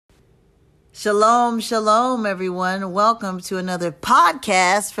Shalom, shalom, everyone. Welcome to another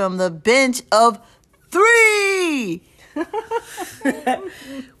podcast from the bench of three.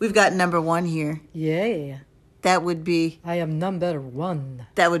 We've got number one here. Yeah. That would be... I am number one.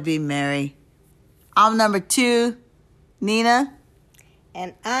 That would be Mary. I'm number two, Nina.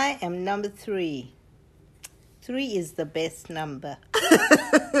 And I am number 3. 3 is the best number.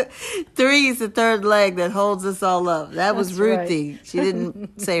 3 is the third leg that holds us all up. That was That's Ruthie. right. She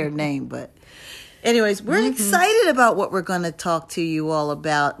didn't say her name, but... Anyways, we're excited about what we're going to talk to you all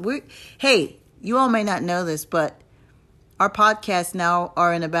about. Hey, you all may not know this, but our podcasts now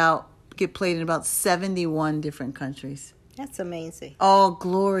get played in about 71 different countries. That's amazing. All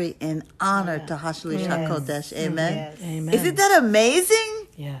glory and honor to Hashli Shakodesh. Amen. Yes. Amen. Isn't that amazing?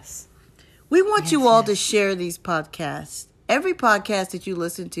 Yes. We want you all to share these podcasts. Every podcast that you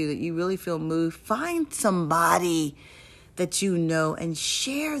listen to that you really feel moved, find somebody that you know and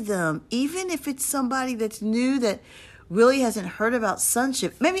share them. Even if it's somebody that's new that really hasn't heard about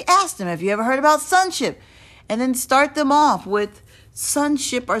sonship. Maybe ask them, have you ever heard about sonship? And then start them off with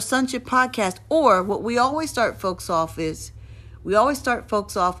sonship or sonship podcast. Or what we always start folks off with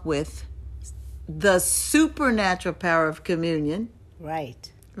the supernatural power of communion.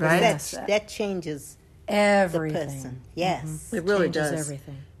 Right. Right? That changes Everything. the person. Yes. It really Changes does.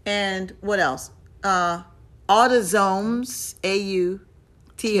 everything. And what else? Autosomes, AUTOSOMES.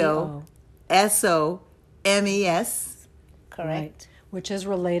 Correct. Right. Which is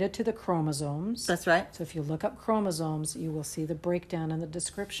related to the chromosomes. That's right. So if you look up chromosomes, you will see the breakdown and the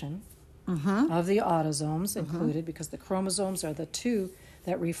description of the autosomes included, because the chromosomes are the two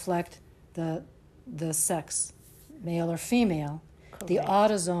that reflect the sex, male or female. Correct. The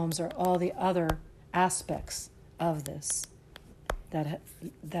autosomes are all the other aspects of this that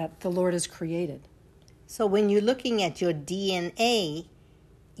the Lord has created. So when you're looking at your DNA,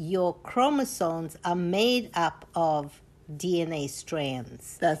 your chromosomes are made up of DNA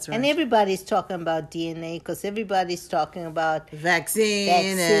strands. That's right. And everybody's talking about DNA because everybody's talking about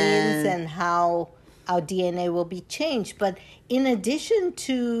Vaccines and how our DNA will be changed. But in addition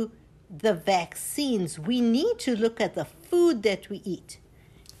to the vaccines, we need to look at the food that we eat.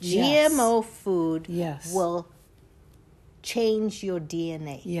 Yes. GMO food Yes. will change your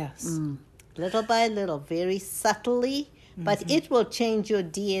DNA. Yes. Little by little, very subtly, but it will change your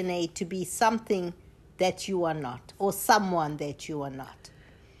DNA to be something that you are not, or someone that you are not.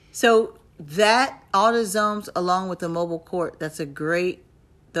 So that autosomes, along with the mobile court, that's a great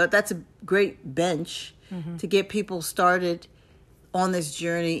bench to get people started on this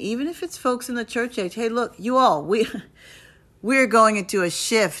journey. Even if it's folks in the church age, hey, look, you all, we're going into a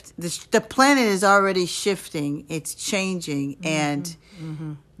shift. The planet is already shifting. It's changing, and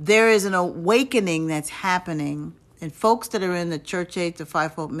there is an awakening that's happening. And folks that are in the church age, the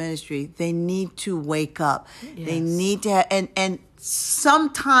fivefold ministry, they need to wake up. Yes. They need to, and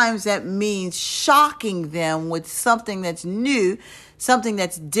sometimes that means shocking them with something that's new, something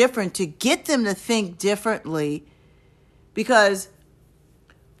that's different, to get them to think differently. Because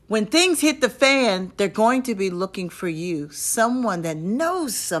when things hit the fan, they're going to be looking for you, someone that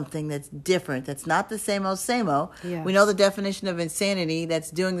knows something that's different, that's not the same old, same old. Yes. We know the definition of insanity,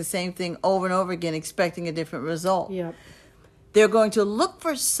 that's doing the same thing over and over again, expecting a different result. Yep. They're going to look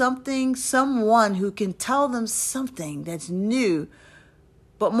for someone who can tell them something that's new.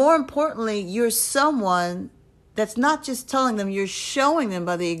 But more importantly, you're someone that's not just telling them, you're showing them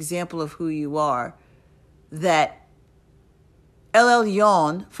by the example of who you are, that El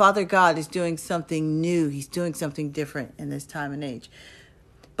Elyon, Father God, is doing something new. He's doing something different in this time and age.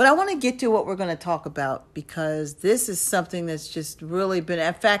 But I want to get to what we're going to talk about, because this is something that's just really been...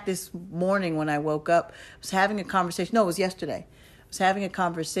 In fact, this morning when I woke up, I was having a conversation. No, it was yesterday. I was having a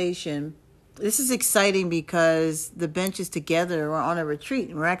conversation. This is exciting because the bench is together. We're on a retreat,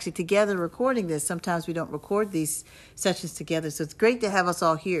 and we're actually together recording this. Sometimes we don't record these sessions together, so it's great to have us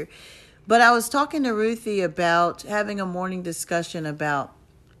all here. But I was talking to Ruthie about having a morning discussion about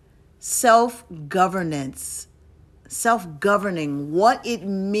self-governance, self-governing, what it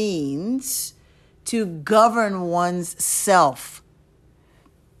means to govern one's self.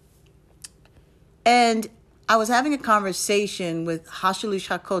 And I was having a conversation with Hashli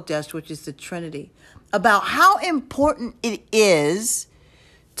Shakodesh, which is the Trinity, about how important it is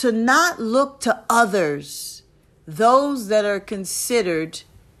to not look to others, those that are considered,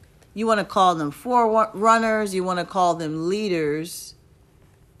 you want to call them forerunners, you want to call them leaders.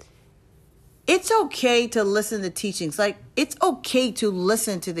 It's okay to listen to teachings. Like, it's okay to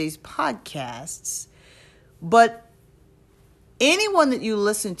listen to these podcasts, but anyone that you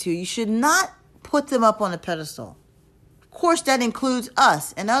listen to, you should not put them up on a pedestal. Of course, that includes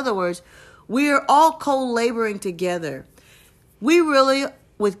us. In other words, We are all co-laboring together. We really,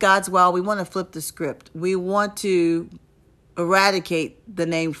 with God's will, we want to flip the script. We want to eradicate the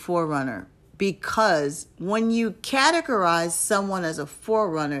name forerunner, because when you categorize someone as a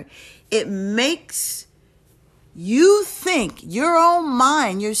forerunner, it makes you think, your own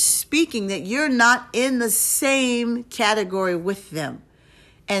mind, you're speaking that you're not in the same category with them.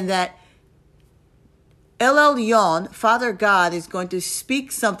 And that El Elyon, Father God, is going to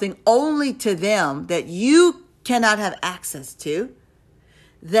speak something only to them that you cannot have access to,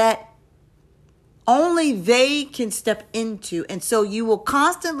 that only they can step into. And so you will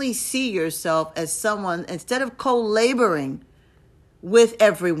constantly see yourself as someone, instead of co-laboring with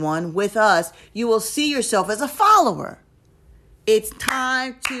everyone, with us, you will see yourself as a follower. It's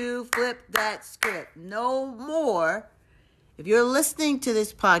time to flip that script. No more. If you're listening to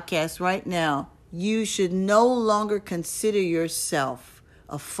this podcast right now, you should no longer consider yourself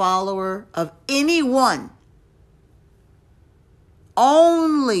a follower of anyone.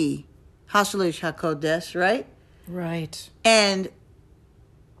 Only Hashalish HaKodesh, right? Right. And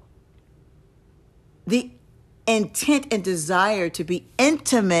the intent and desire to be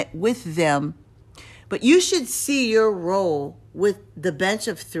intimate with them. But you should see your role with the bench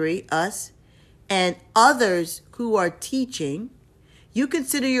of three, us, and others who are teaching. You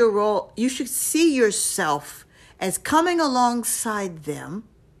consider your role, you should see yourself as coming alongside them,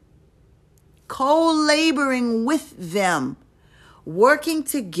 co-laboring with them, working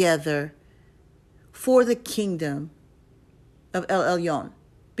together for the kingdom of El Elyon.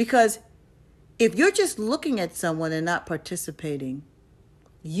 Because if you're just looking at someone and not participating,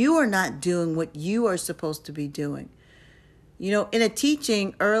 you are not doing what you are supposed to be doing. You know, in a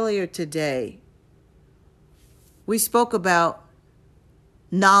teaching earlier today, we spoke about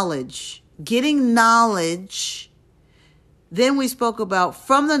knowledge, getting knowledge. Then we spoke about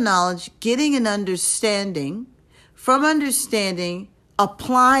from the knowledge, getting an understanding, from understanding,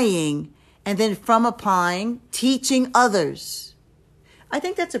 applying, and then from applying, teaching others. I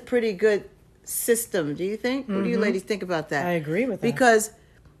think that's a pretty good system. Do you think? What do you ladies think about that? I agree with that. Because,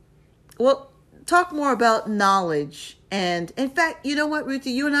 well, talk more about knowledge. And in fact, you know what,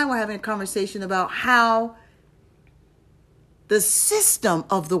 Ruthie, you and I were having a conversation about how the system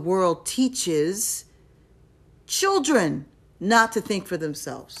of the world teaches children not to think for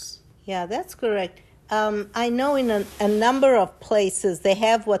themselves. Yeah, that's correct. I know in a number of places they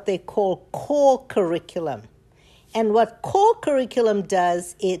have what they call core curriculum. And what core curriculum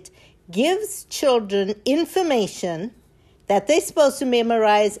does, it gives children information that they're supposed to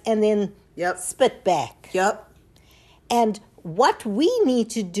memorize and then spit back. Yep. And what we need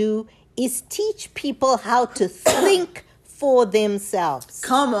to do is teach people how to think for themselves.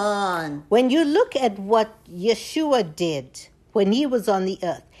 Come on. When you look at what Yeshua did when he was on the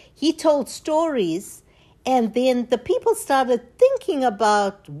earth, he told stories, and then the people started thinking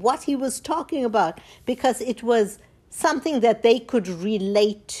about what he was talking about because it was something that they could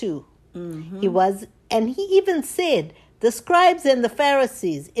relate to. Mm-hmm. And he even said, the scribes and the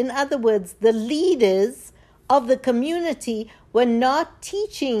Pharisees, in other words, the leaders of the community, were not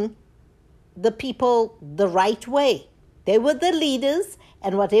teaching the people the right way. They were the leaders,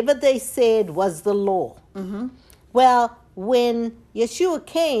 and whatever they said was the law. Mm-hmm. Well, when Yeshua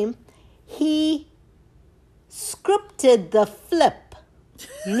came, he scripted the flip.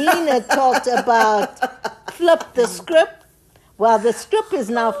 Nina talked about flip the script. Well, the script is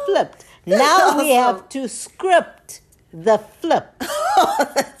now flipped. Now we have to script the flip. Oh,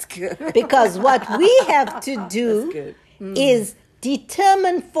 that's good. Because what we have to do is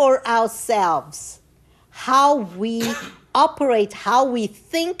determine for ourselves how we operate, how we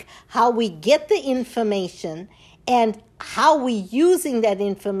think, how we get the information, and how we're using that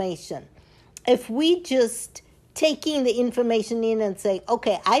information. If we just taking the information in and say,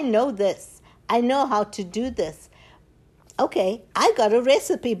 okay, I know this. I know how to do this. Okay, I got a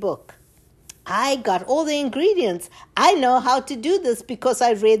recipe book. I got all the ingredients. I know how to do this because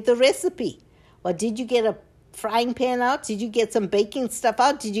I read the recipe. Well, did you get a frying pan out? Did you get some baking stuff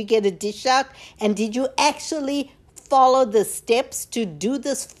out? Did you get a dish out? And did you actually follow the steps to do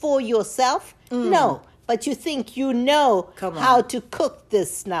this for yourself? No. But you think you know how to cook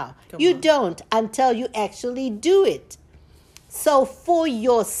this now. You don't until you actually do it. So for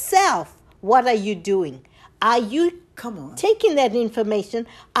yourself, what are you doing? Are you taking that information?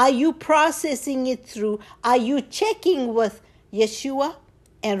 Are you processing it through? Are you checking with Yeshua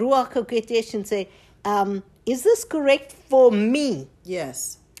and Ruach HaKodesh and say, is this correct for me?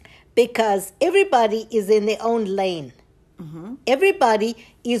 Yes. Because everybody is in their own lane. Mm-hmm. Everybody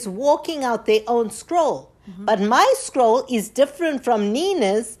is walking out their own scroll. Mm-hmm. But my scroll is different from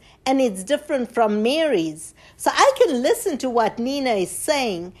Nina's, and it's different from Mary's. So I can listen to what Nina is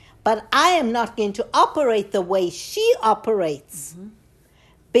saying, but I am not going to operate the way she operates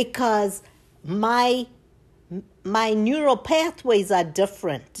because my neural pathways are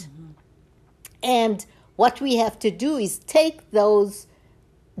different. And what we have to do is take those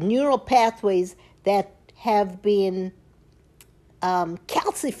neural pathways that have been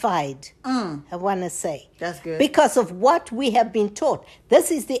calcified, I want to say. That's good. Because of what we have been taught. This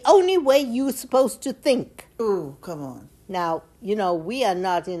is the only way you're supposed to think. Ooh, come on. Now, we are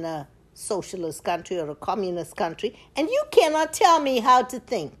not in a socialist country or a communist country, and you cannot tell me how to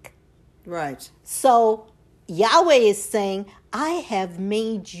think. Right. So Yahweh is saying, I have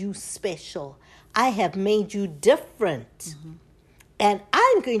made you special. I have made you different. And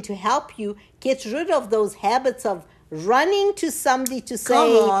I'm going to help you get rid of those habits of running to somebody to say,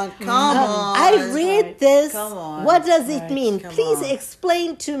 Come on. I read this. Come on. What does it Right. mean? Come Please on.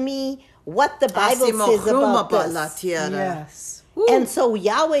 explain to me what the Bible says about this. Yes. And so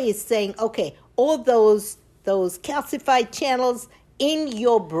Yahweh is saying, okay, all those calcified channels in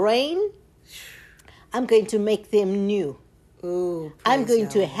your brain, I'm going to make them new. Ooh, I'm praise going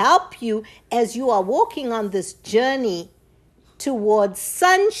to Yahweh. help you as you are walking on this journey towards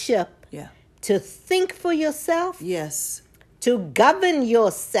sonship Yeah. to think for yourself, Yes. to govern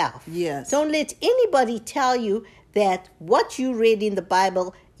yourself. Yes. Don't let anybody tell you that what you read in the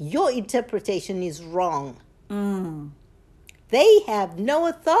Bible, your interpretation is wrong. They have no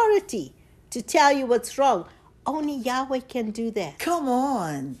authority to tell you what's wrong. Only Yahweh can do that. Come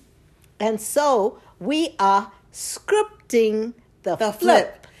on. And so we are scripting the The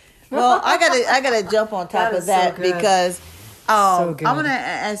flip. flip. Well, I gotta jump on top That of is that so good. because So good. I'm gonna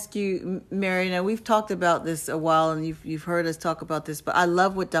ask you, Mary. Now we've talked about this a while, and you've heard us talk about this. But I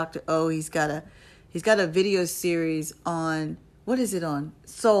love what Dr. O. He's got a video series on, what is it on?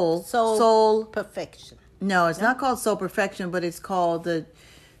 Soul. Perfection. No, it's not called Soul Perfection, but it's called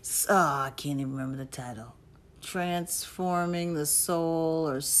I can't even remember the title. Transforming the Soul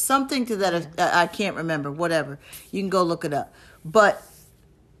or something to that. I can't remember. Whatever. You can go look it up. But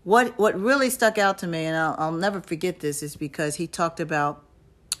what really stuck out to me, and I'll never forget this, is because he talked about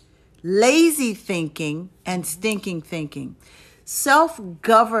lazy thinking and stinking thinking.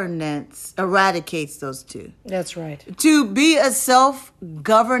 Self-governance eradicates those two. That's right. To be a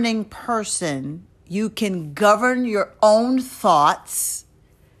self-governing person, you can govern your own thoughts.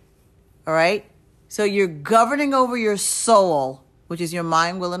 All right? So you're governing over your soul, which is your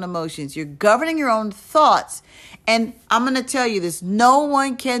mind, will, and emotions. You're governing your own thoughts. And I'm going to tell you this. No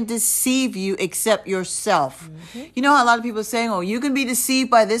one can deceive you except yourself. You know how a lot of people are saying, oh, you can be deceived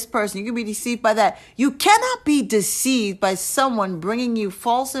by this person. You can be deceived by that. You cannot be deceived by someone bringing you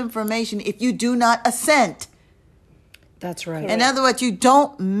false information if you do not assent. That's right. In other words, you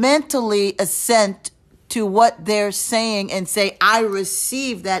don't mentally assent to what they're saying and say, I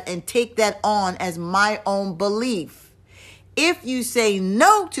receive that and take that on as my own belief. If you say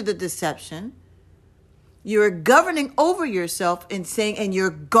no to the deception, you're governing over yourself and saying, and you're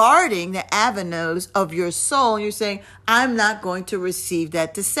guarding the avenues of your soul. You're saying, I'm not going to receive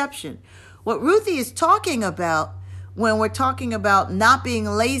that deception. What Ruthie is talking about when we're talking about not being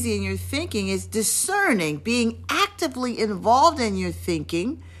lazy in your thinking is discerning, being actively involved in your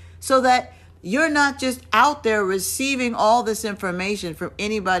thinking so that you're not just out there receiving all this information from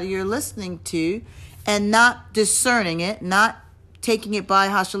anybody you're listening to and not discerning it, not taking it by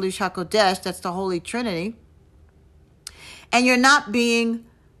Hashalush HaKodesh, that's the Holy Trinity. And you're not being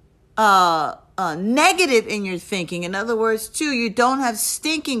negative in your thinking. In other words, too, you don't have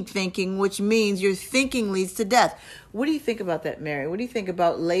stinking thinking, which means your thinking leads to death. What do you think about that, Mary? What do you think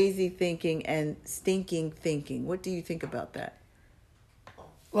about lazy thinking and stinking thinking? What do you think about that?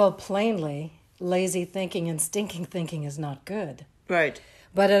 Well, plainly, lazy thinking and stinking thinking is not good. Right.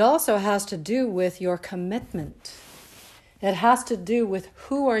 But it also has to do with your commitment. It has to do with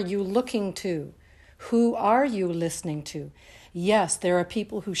who are you looking to? Who are you listening to? Yes, there are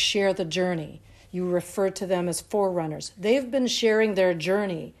people who share the journey. You refer to them as forerunners. They've been sharing their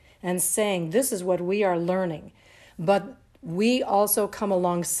journey and saying, this is what we are learning. But we also come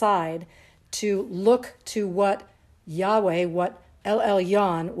alongside to look to what Yahweh, what El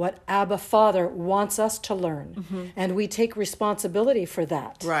Elyon, what Abba Father wants us to learn. Mm-hmm. And we take responsibility for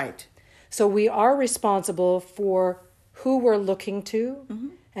that. Right. So we are responsible for who we're looking to mm-hmm.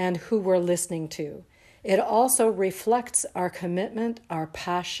 and who we're listening to. It also reflects our commitment, our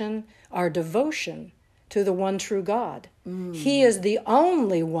passion, our devotion to the one true God. Mm. He is the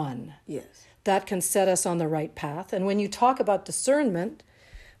only one that can set us on the right path. And when you talk about discernment,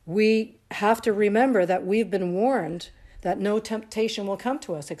 we have to remember that we've been warned that no temptation will come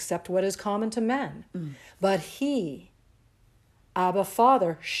to us except what is common to men. But he, Abba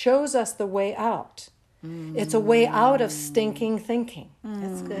Father, shows us the way out. It's a way out of stinking thinking.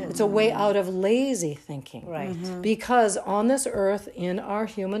 That's good. It's a way out of lazy thinking. Right. Because on this earth, in our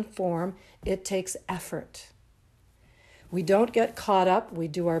human form, it takes effort. We don't get caught up, we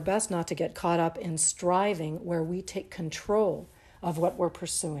do our best not to get caught up in striving where we take control of what we're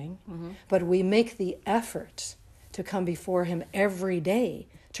pursuing, but we make the effort to come before him every day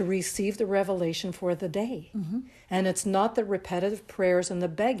to receive the revelation for the day. And it's not the repetitive prayers and the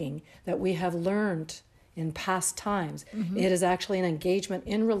begging that we have learned in past times. It is actually an engagement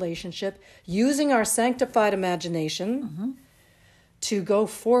in relationship, using our sanctified imagination to go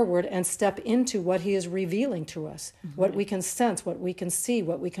forward and step into what he is revealing to us, what we can sense, what we can see,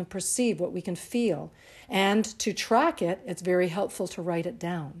 what we can perceive, what we can feel. And to track it, it's very helpful to write it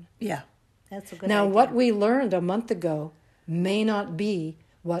down. Yeah. That's a good Now, idea. what we learned a month ago may not be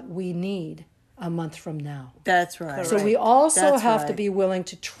what we need a month from now. That's right. So we also That's have to right. be willing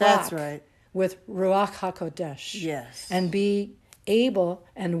to track That's right. with Ruach HaKodesh. Yes. And be able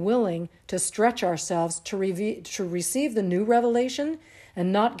and willing to stretch ourselves to receive the new revelation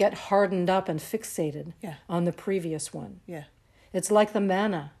and not get hardened up and fixated on the previous one. Yeah. It's like the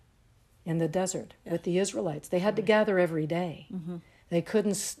manna in the desert with the Israelites. They had to gather every day. They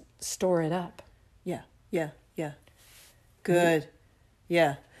couldn't store it up. Yeah. Good.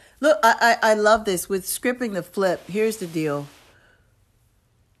 Yeah. Look, I love this. With scripting the flip, here's the deal.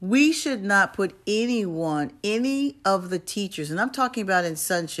 We should not put any of the teachers, and I'm talking about in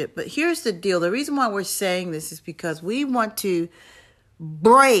sonship, but here's the deal. The reason why we're saying this is because we want to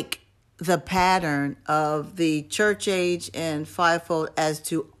break the pattern of the church age and fivefold as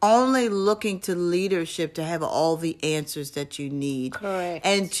to only looking to leadership to have all the answers that you need. Correct.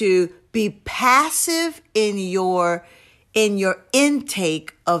 And to be passive in your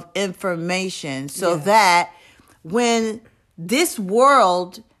intake of information so that when this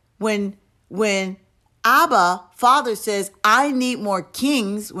world, when Abba, Father, says, I need more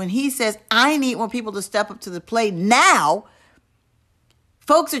kings, when he says, I need more people to step up to the plate now,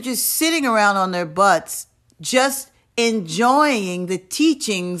 folks are just sitting around on their butts, just enjoying the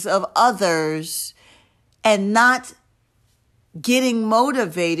teachings of others and not getting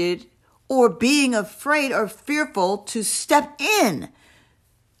motivated or being afraid or fearful to step in.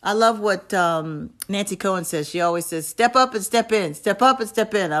 I love what Nancy Cohen says. She always says, step up and step in, step up and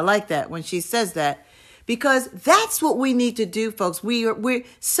step in. I like that when she says that, because that's what we need to do, folks. We're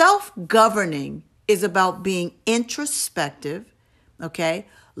self-governing is about being introspective, okay?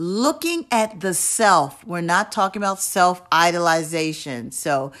 Looking at the self. We're not talking about self-idolization.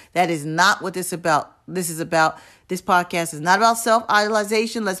 So that is not what this is about. This podcast is not about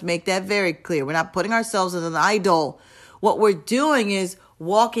self-idolization. Let's make that very clear. We're not putting ourselves as an idol. What we're doing is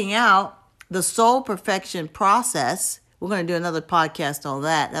walking out the soul perfection process. We're going to do another podcast on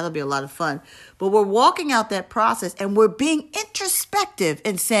that. That'll be a lot of fun. But we're walking out that process and we're being introspective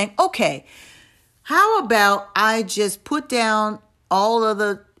and saying, okay, how about I just put down all of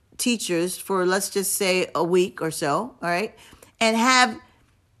the teachers for, let's just say, a week or so, all right, and have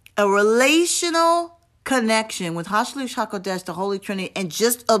a relational connection with Hashlush HaKodesh, the Holy Trinity, and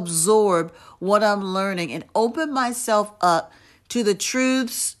just absorb what I'm learning and open myself up to the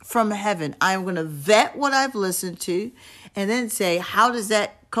truths from heaven. I'm going to vet what I've listened to and then say, how does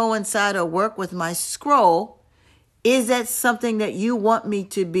that coincide or work with my scroll? Is that something that you want me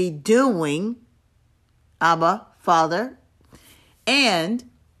to be doing, Abba, Father? And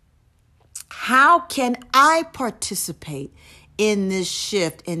how can I participate in this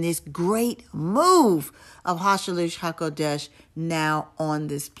shift, in this great move of Hashlush HaKodesh now on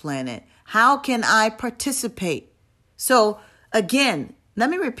this planet? How can I participate? So again, let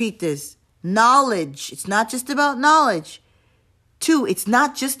me repeat this. Knowledge. It's not just about knowledge. 2, it's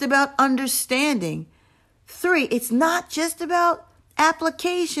not just about understanding. 3, it's not just about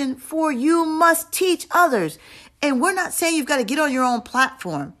application. 4, you must teach others. And we're not saying you've got to get on your own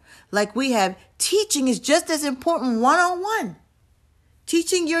platform like we have. Teaching is just as important one-on-one.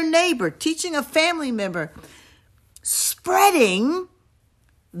 Teaching your neighbor, teaching a family member, spreading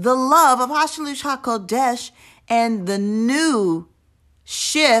the love of Hashlush HaKodesh and the new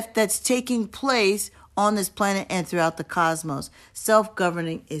shift that's taking place on this planet and throughout the cosmos.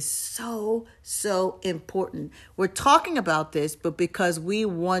 Self-governing is so, so important. We're talking about this, but because we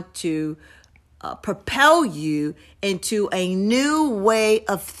want to propel you into a new way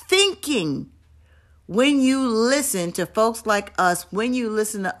of thinking. When you listen to folks like us, when you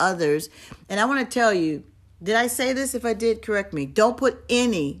listen to others, and I want to tell you, did I say this? If I did, correct me. Don't put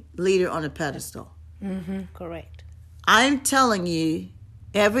any leader on a pedestal. Correct. I'm telling you,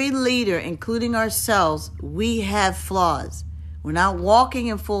 every leader, including ourselves, we have flaws. We're not walking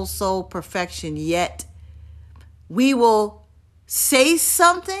in full soul perfection yet. We will say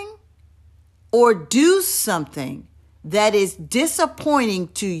something or do something that is disappointing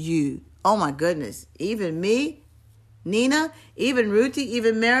to you. Oh my goodness. Even me, Nina, even Ruthie,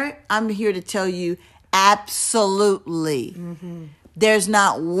 even Mary, I'm here to tell you absolutely. Mm-hmm. There's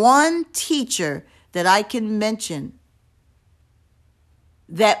not one teacher that I can mention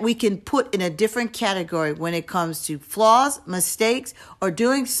that we can put in a different category when it comes to flaws, mistakes, or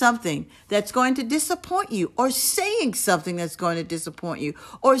doing something that's going to disappoint you, or saying something that's going to disappoint you,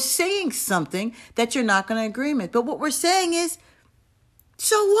 or saying something that you're not going to agree with. But what we're saying is,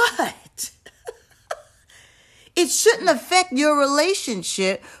 so what? It shouldn't affect your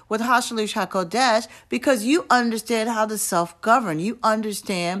relationship with Hashlush HaKodesh because you understand how to self-govern. You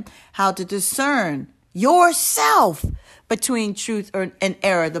understand how to discern yourself between truth and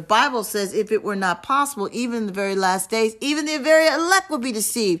error. The Bible says if it were not possible, even in the very last days, even the very elect will be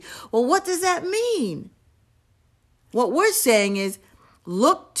deceived. Well, what does that mean? What we're saying is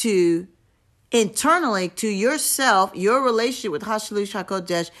look to internally to yourself, your relationship with Hashlush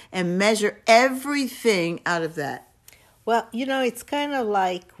HaKodesh, and measure everything out of that. Well, it's kind of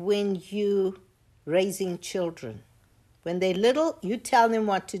like when you raising children. When they're little, you tell them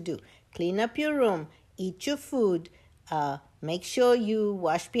what to do. Clean up your room, eat your food, make sure you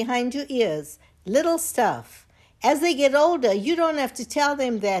wash behind your ears, little stuff. As they get older, you don't have to tell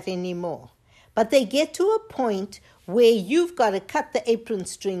them that anymore. But they get to a point where you've got to cut the apron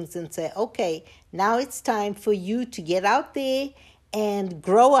strings and say, okay, now it's time for you to get out there and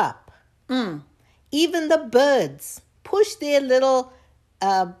grow up. Even the birds push their little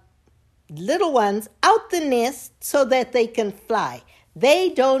ones out the nest so that they can fly. They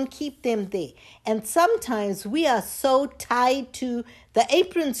don't keep them there. And sometimes we are so tied to the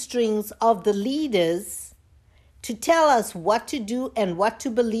apron strings of the leaders to tell us what to do and what to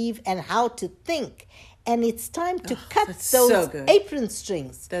believe and how to think. And it's time to cut those apron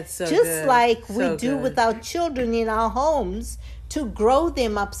strings. That's so Just good. like we do with our children in our homes to grow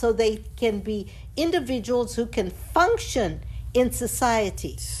them up so they can be individuals who can function in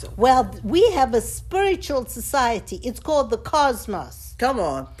society. Well, we have a spiritual society. It's called the cosmos. Come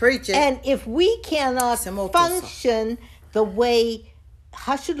on, preach it. And if we cannot function the way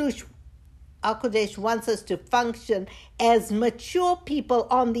Hashlush HaKodesh wants us to function as mature people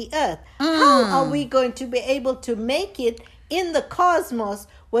on the earth, how are we going to be able to make it in the cosmos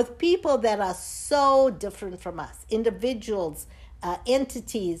with people that are so different from us, individuals,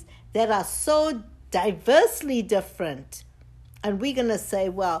 entities that are so diversely different? And we're going to say,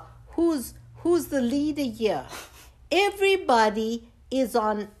 well, who's the leader here? Everybody is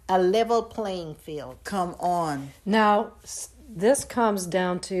on a level playing field. Come on. Now, this comes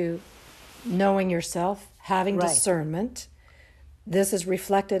down to knowing yourself, having discernment. This is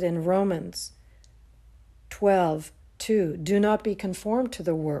reflected in Romans 12:2. Do not be conformed to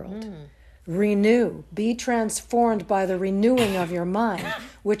the world. Renew, be transformed by the renewing of your mind,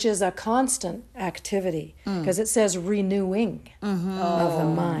 which is a constant activity, because it says renewing of the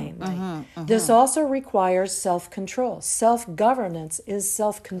mind. This also requires self-control. Self-governance is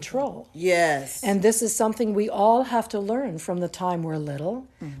self-control. Yes. And this is something we all have to learn from the time we're little,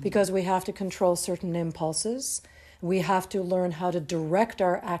 because we have to control certain impulses. We have to learn how to direct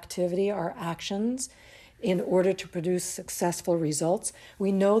our activity, our actions, in order to produce successful results.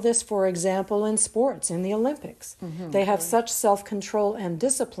 We know this, for example, in sports, in the Olympics. They have such self-control and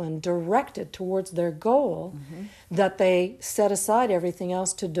discipline directed towards their goal that they set aside everything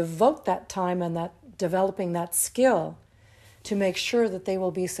else to devote that time and that developing that skill to make sure that they will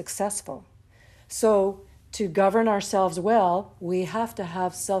be successful. So to govern ourselves well, we have to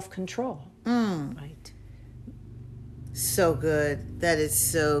have self-control. Right. So good. That is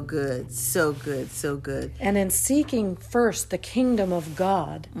so good. So good. So good. And in seeking first the kingdom of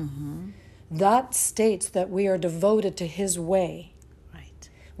God, that states that we are devoted to His way. Right.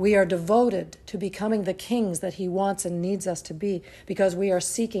 We are devoted to becoming the kings that He wants and needs us to be, because we are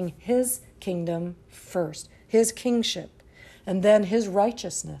seeking His kingdom first, His kingship, and then His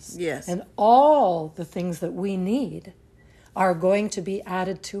righteousness. Yes. And all the things that we need are going to be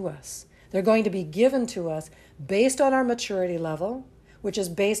added to us. They're going to be given to us based on our maturity level, which is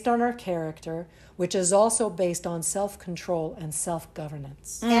based on our character, which is also based on self-control and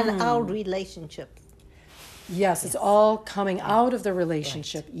self-governance. And our relationship. Yes, it's all coming out of the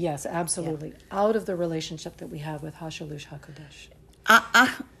relationship. Right. Yes, absolutely. Yeah. Out of the relationship that we have with Hashlush HaKodesh.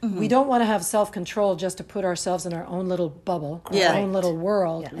 We don't want to have self-control just to put ourselves in our own little bubble, our own little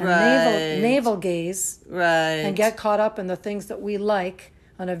world, and navel gaze, and get caught up in the things that we like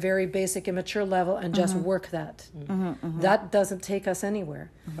on a very basic, immature level, and just work that. That doesn't take us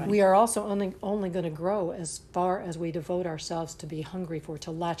anywhere. We are also only going to grow as far as we devote ourselves to be hungry for,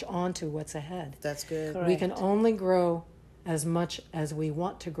 to latch on to what's ahead. That's good. We can only grow as much as we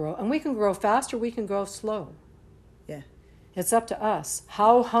want to grow. And we can grow fast or we can grow slow. Yeah. It's up to us.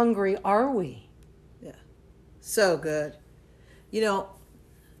 How hungry are we? Yeah. So good. You know,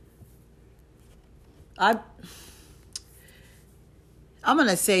 I'm going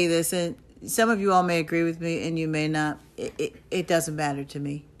to say this, and some of you all may agree with me and you may not. It doesn't matter to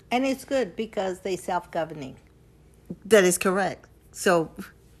me. And it's good because they're self-governing. That is correct. So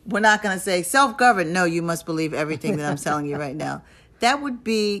we're not going to say self-governed. No, you must believe everything that I'm telling you right now. That would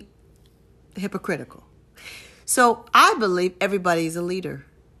be hypocritical. So I believe everybody is a leader.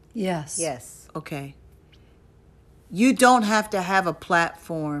 Yes. Yes. Okay. You don't have to have a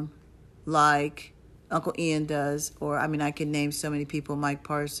platform like Uncle Ian does, or I can name so many people, Mike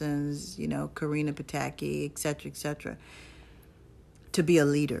Parsons, Karina Pataki, et cetera, to be a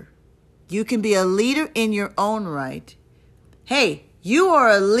leader. You can be a leader in your own right. Hey, you are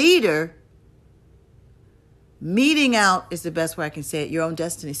a leader meeting out, is the best way I can say it, your own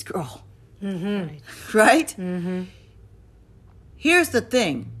destiny scroll. Right? Mm-hmm. Here's the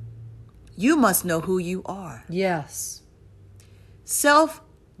thing. You must know who you are. Yes.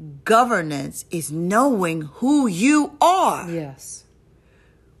 Self-governance is knowing who you are. Yes.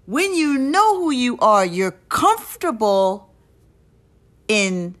 When you know who you are, you're comfortable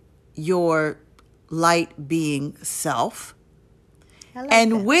in your light being self.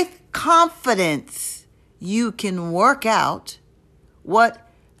 And that. with confidence, you can work out what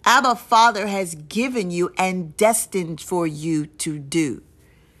ABBA Father has given you and destined for you to do.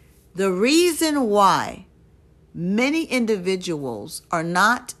 The reason why many individuals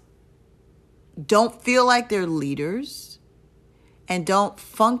don't feel like they're leaders and don't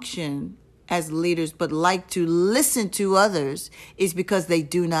function as leaders but like to listen to others is because they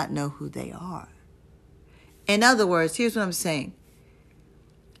do not know who they are. In other words, here's what I'm saying.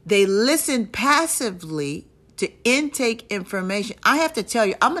 They listen passively to intake information. I have to tell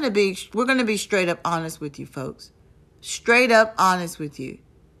you, we're going to be straight up honest with you folks. Straight up honest with you.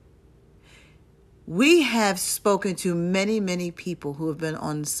 We have spoken to many, many people who have been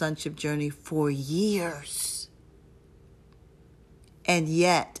on the sonship journey for years, and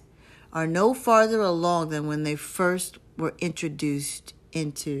yet are no farther along than when they first were introduced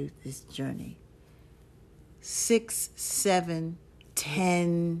into this journey. 6, 7,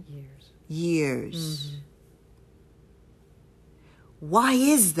 10 years. Mm-hmm. Why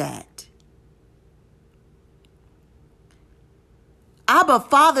is that? Abba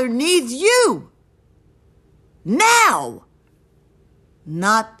Father needs you now,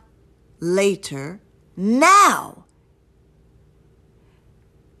 not later, now.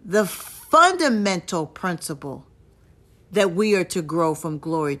 The fundamental principle that we are to grow from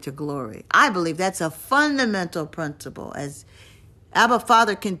glory to glory. I believe that's a fundamental principle as Abba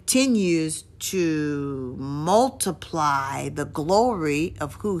Father continues to multiply the glory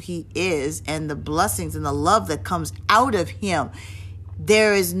of who he is and the blessings and the love that comes out of him.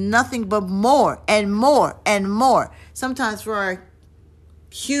 There is nothing but more and more and more. Sometimes for our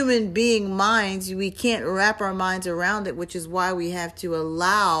human being minds, we can't wrap our minds around it, which is why we have to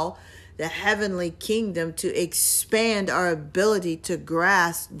allow the heavenly kingdom to expand our ability to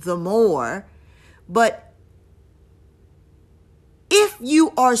grasp the more. But if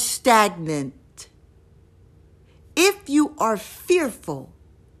you are stagnant, if you are fearful,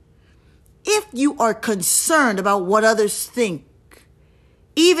 if you are concerned about what others think,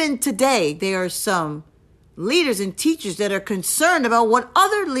 even today there are some leaders and teachers that are concerned about what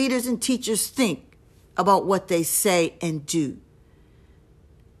other leaders and teachers think about what they say and do.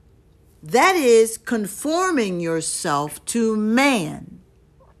 That is conforming yourself to man.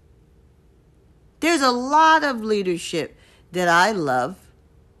 There's a lot of leadership that I love,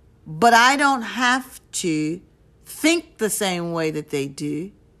 but I don't have to think the same way that they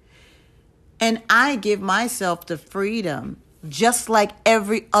do. And I give myself the freedom, just like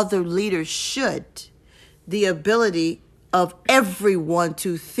every other leader should, the ability of everyone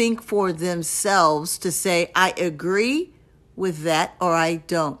to think for themselves, to say, I agree with that or I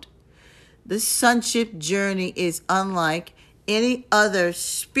don't. The sonship journey is unlike any other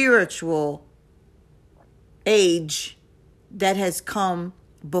spiritual age that has come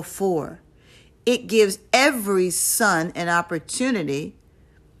before. It gives every son an opportunity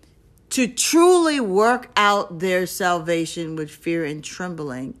to truly work out their salvation with fear and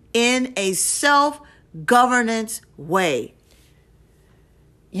trembling in a self-governance way.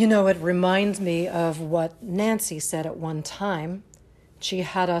 You know, it reminds me of what Nancy said at one time. She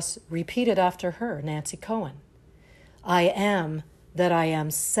had us repeat it after her, Nancy Cohen. I am that I am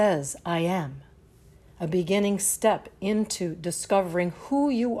says I am. A beginning step into discovering who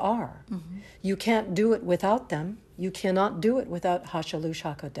you are. Mm-hmm. You can't do it without them. You cannot do it without Hashalush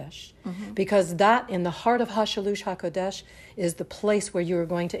HaKodesh. Mm-hmm. Because that, in the heart of Hashalush HaKodesh, is the place where you are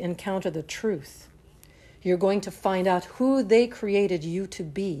going to encounter the truth. You're going to find out who they created you to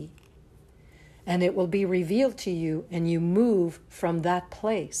be. And it will be revealed to you, and you move from that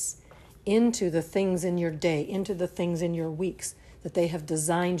place into the things in your day, into the things in your weeks that they have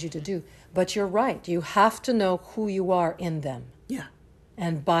designed you to do. But you're right. You have to know who you are in them. Yeah.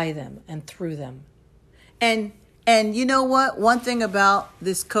 And by them and through them. And you know what? One thing about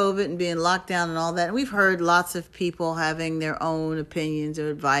this COVID and being locked down and all that, and we've heard lots of people having their own opinions or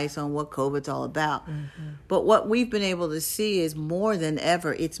advice on what COVID's all about. Mm-hmm. But what we've been able to see is more than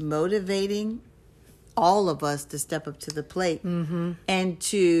ever, it's motivating all of us to step up to the plate mm-hmm. and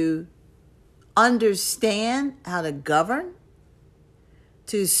to understand how to govern,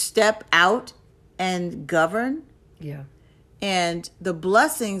 to step out and govern. Yeah. And the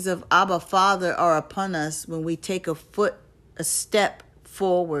blessings of Abba Father are upon us when we take a step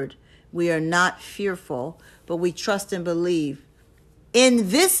forward. We are not fearful, but we trust and believe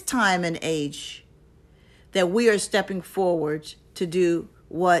in this time and age that we are stepping forward to do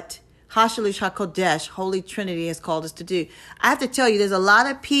what Hashalish HaKodesh, Holy Trinity, has called us to do. I have to tell you, there's a lot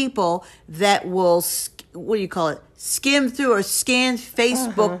of people that will, skim through or scan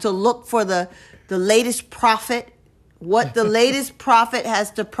Facebook to look for the latest prophet, what the latest prophet has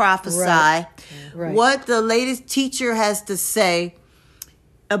to prophesy, right. What the latest teacher has to say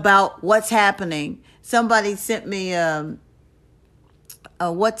about what's happening. Somebody sent me a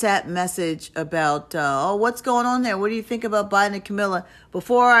WhatsApp message about, what's going on there? What do you think about Biden and Camilla?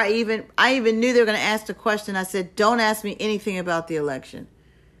 Before I even knew they were going to ask the question, I said, don't ask me anything about the election.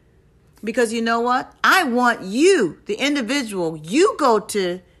 Because you know what? I want you, the individual, you go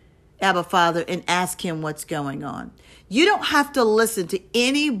to Abba Father and ask him what's going on. You don't have to listen to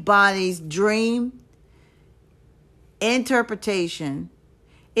anybody's dream interpretation.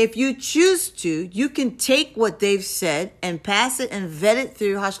 If you choose to, you can take what they've said and pass it and vet it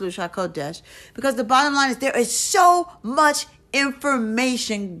through Hashlush HaKodesh. Because the bottom line is there is so much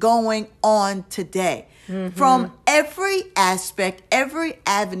information going on today. Mm-hmm. From every aspect, every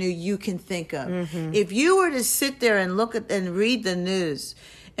avenue you can think of. Mm-hmm. If you were to sit there and look at and read the news,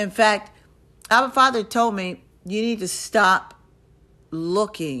 in fact, our Father told me, you need to stop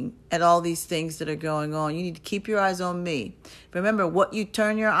looking at all these things that are going on. You need to keep your eyes on me. Remember, what you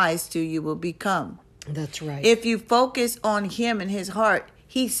turn your eyes to, you will become. That's right. If you focus on him and his heart,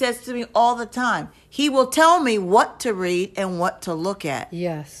 he says to me all the time, he will tell me what to read and what to look at.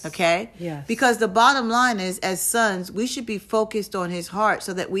 Yes. Okay? Yes. Because the bottom line is, as sons, we should be focused on his heart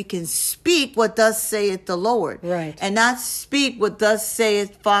so that we can speak what thus saith the Lord. Right. And not speak what thus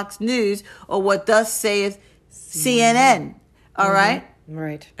saith Fox News or what thus saith CNN. All mm-hmm. right?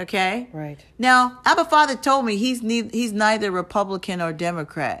 Right. Okay? Right. Now, Abba Father told me he's neither Republican or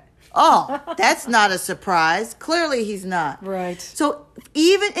Democrat. Oh, that's not a surprise. Clearly he's not. Right. So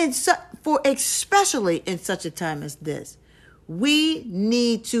even especially in such a time as this, we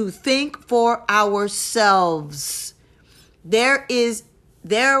need to think for ourselves. There is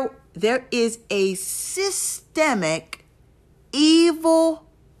a systemic evil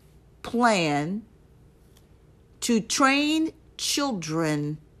plan to train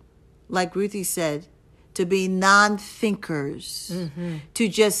children, like Ruthie said, to be non-thinkers, mm-hmm. to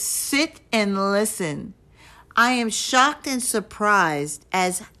just sit and listen. I am shocked and surprised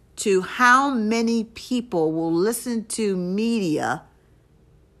as to how many people will listen to media.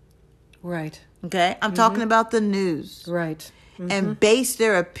 Right. Okay? I'm mm-hmm. talking about the news. Right. Mm-hmm. And base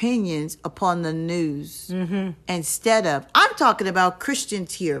their opinions upon the news mm-hmm. instead of, I'm talking about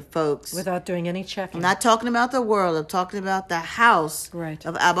Christians here, folks. Without doing any checking. I'm not talking about the world. I'm talking about the house right.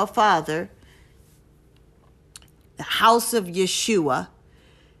 of Abba Father, the house of Yeshua.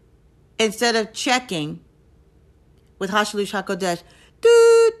 Instead of checking with Hashlush HaKodesh,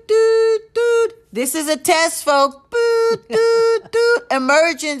 doot, doot, doot. This is a test, folks. Doot, doot, doot.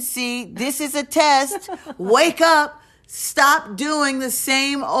 Emergency. This is a test. Wake up. Stop doing the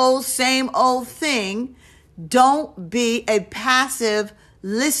same old thing. Don't be a passive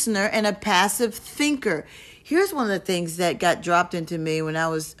listener and a passive thinker. Here's one of the things that got dropped into me when I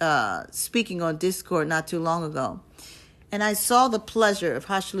was speaking on Discord not too long ago. And I saw the pleasure of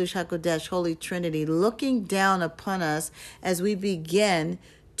Hashlush HaKodesh, Holy Trinity, looking down upon us as we begin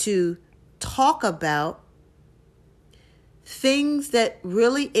to talk about things that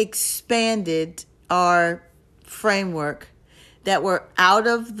really expanded our framework, that were out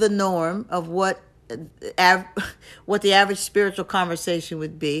of the norm of what the average spiritual conversation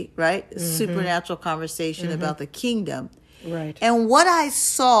would be, right? Supernatural conversation about the kingdom. Right. And what I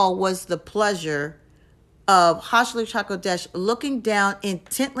saw was the pleasure of Hashlush HaKodesh looking down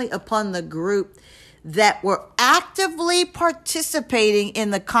intently upon the group that were actively participating in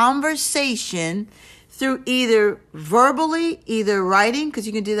the conversation through either verbally, either writing, because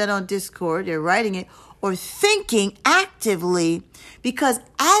you can do that on Discord, they're writing it, or thinking actively, because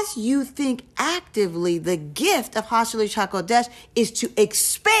as you think actively, the gift of Hashlush HaKodesh is to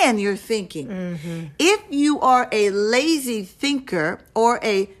expand your thinking. If you are a lazy thinker or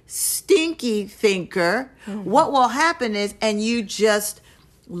a stinky thinker, what will happen is, and you just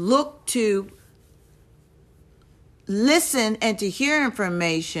look to listen and to hear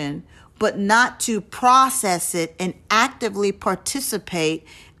information, but not to process it and actively participate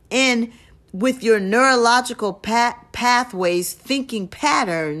in with your neurological pathways, thinking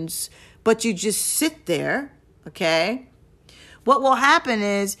patterns, but you just sit there, okay? What will happen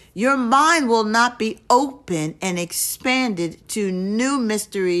is your mind will not be open and expanded to new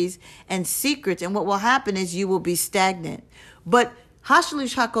mysteries and secrets. And what will happen is you will be stagnant. But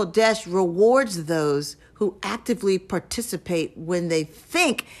Hashlush HaKodesh rewards those who actively participate when they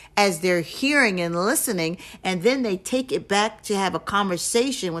think as they're hearing and listening, and then they take it back to have a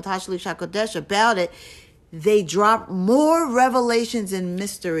conversation with Hashlush HaKodesh about it. They drop more revelations and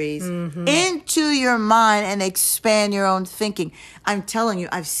mysteries into your mind and expand your own thinking. I'm telling you,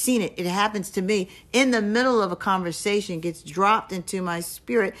 I've seen it. It happens to me. In the middle of a conversation, gets dropped into my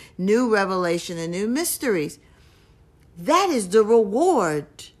spirit, new revelation and new mysteries. That is the reward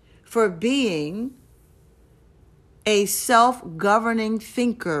for being a self-governing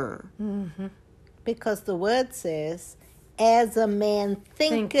thinker. Because the word says, as a man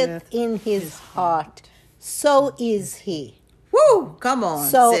thinketh in his heart, so is he. Woo! Come on,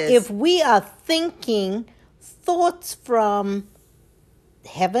 So sis. if we are thinking thoughts from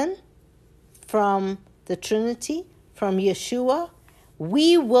heaven, from the Trinity, from Yeshua,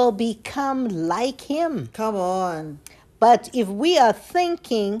 we will become like him. Come on. But if we are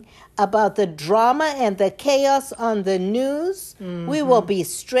thinking about the drama and the chaos on the news, we will be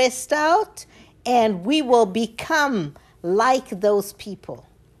stressed out and we will become like those people.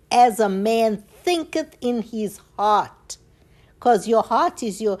 As a man thinketh in his heart. Because your heart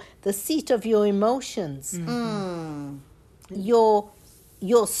is the seat of your emotions.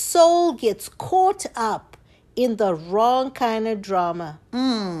 Your soul gets caught up in the wrong kind of drama.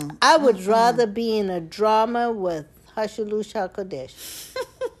 I would rather be in a drama with Hashlush HaKodesh.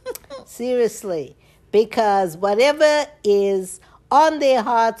 Seriously. Because whatever is on their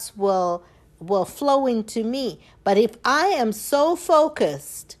hearts will flow into me. But if I am so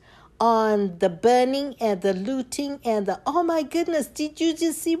focused on the burning and the looting and the, oh my goodness, did you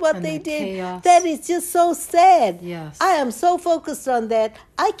just see what they did? Chaos. That is just so sad. Yes. I am so focused on that,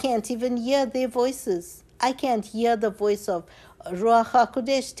 I can't even hear their voices. I can't hear the voice of Ruach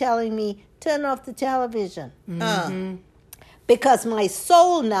HaKodesh telling me, turn off the television. Because my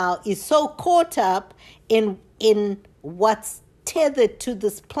soul now is so caught up in what's tethered to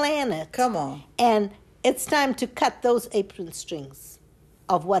this planet. Come on. And it's time to cut those apron strings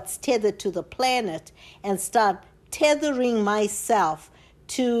of what's tethered to the planet and start tethering myself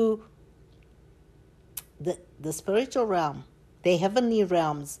to the spiritual realm, the heavenly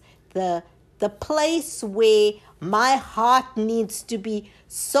realms, the place where my heart needs to be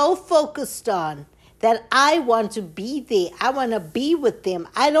so focused on that I want to be there. I want to be with them.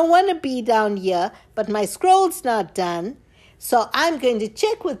 I don't want to be down here, but my scroll's not done. So I'm going to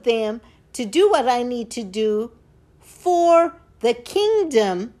check with them to do what I need to do for the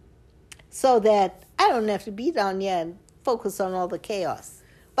kingdom so that I don't have to be down here and focus on all the chaos.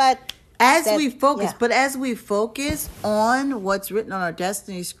 But as we focus on what's written on our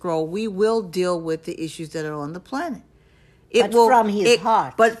destiny scroll, we will deal with the issues that are on the planet. From his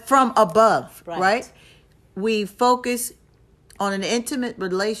heart. But from above, Right. right? We focus on an intimate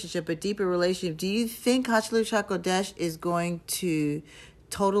relationship, a deeper relationship. Do you think Hashlush HaKodesh is going to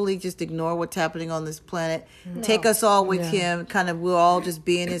totally just ignore what's happening on this planet? No. Take us all with him, kind of we'll all just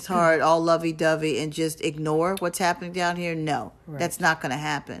be in his heart, all lovey-dovey, and just ignore what's happening down here? No, that's not going to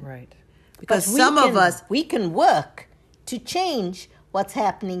happen. Right. Because of us... We can work to change what's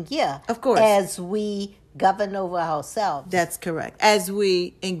happening here. Of course. As we govern over ourselves. That's correct. As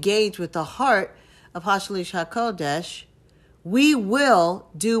we engage with the heart of Hashlush HaKodesh, we will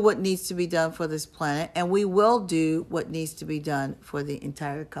do what needs to be done for this planet, and we will do what needs to be done for the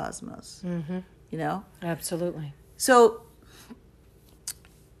entire cosmos. You know? Absolutely. So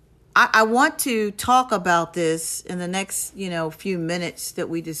I want to talk about this in the next, few minutes that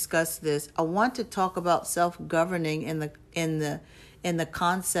we discuss this. I want to talk about self-governing in the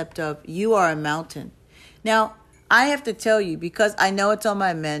concept of you are a mountain. Now, I have to tell you, because I know it's on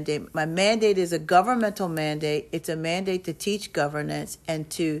my mandate. My mandate is a governmental mandate. It's a mandate to teach governance and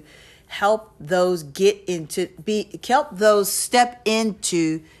to help those help those step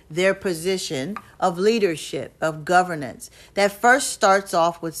into their position of leadership, of governance. That first starts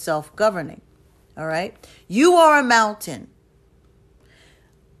off with self-governing. All right? You are a mountain.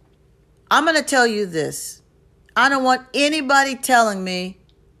 I'm going to tell you this. I don't want anybody telling me,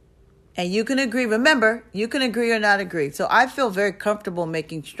 and you can agree. Remember, you can agree or not agree. So I feel very comfortable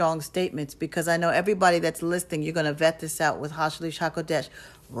making strong statements because I know everybody that's listening, you're going to vet this out with Hashlish HaKodesh.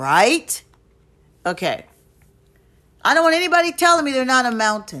 Right? Okay. I don't want anybody telling me they're not a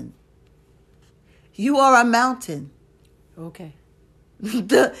mountain. You are a mountain. Okay.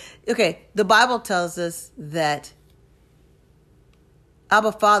 The Bible tells us that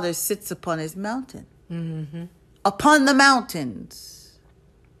ABBA Father sits upon his mountain. Mm-hmm. Upon the mountains.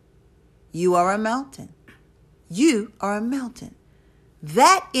 You are a mountain. You are a mountain.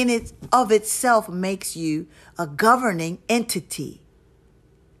 That in it of itself makes you a governing entity.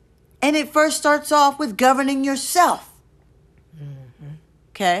 And it first starts off with governing yourself. Mm-hmm.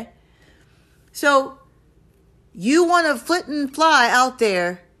 Okay? So you want to flit and fly out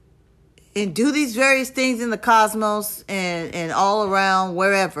there and do these various things in the cosmos and all around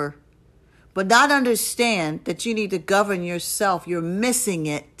wherever, but not understand that you need to govern yourself. You're missing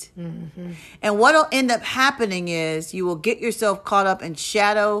it. Mm-hmm. And what will end up happening is you will get yourself caught up in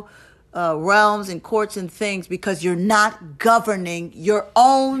shadow realms and courts and things because you're not governing your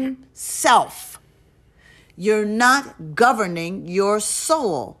own self. You're not governing your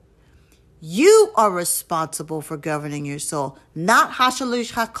soul. You are responsible for governing your soul, not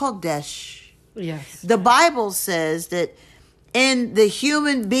Hashalish HaKodesh. Yes. The Bible says that in the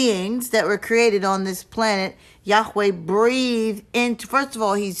human beings that were created on this planet, Yahweh breathed into, first of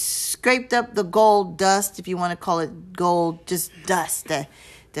all, he scraped up the gold dust, if you want to call it gold, just dust, the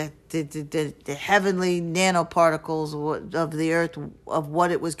heavenly nanoparticles of the earth, of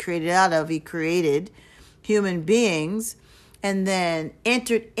what it was created out of. He created human beings and then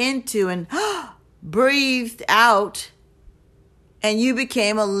entered into and breathed out, and you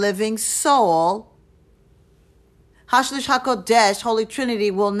became a living soul. Hashlish HaKodesh, Holy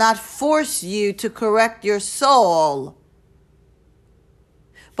Trinity, will not force you to correct your soul.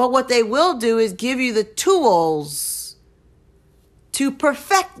 But what they will do is give you the tools to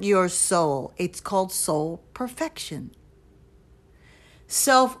perfect your soul. It's called soul perfection.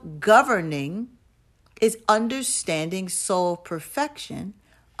 Self-governing is understanding soul perfection,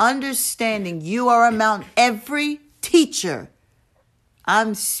 understanding you are a mountain. Every teacher,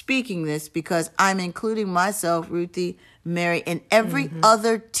 I'm speaking this because I'm including myself, Ruthie, Mary, and every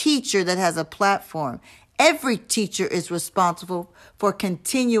other teacher that has a platform. Every teacher is responsible for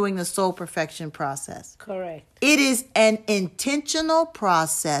continuing the soul perfection process. Correct. It is an intentional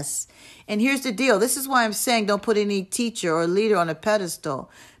process. And here's the deal. This is why I'm saying don't put any teacher or leader on a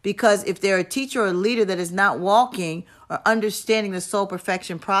pedestal. Because if they're a teacher or a leader that is not walking or understanding the soul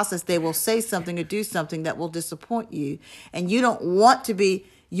perfection process, they will say something or do something that will disappoint you. And you don't want to be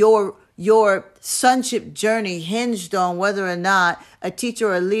your sonship journey hinged on whether or not a teacher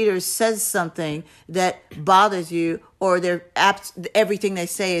or a leader says something that bothers you or everything they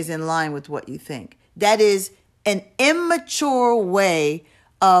say is in line with what you think. That is an immature way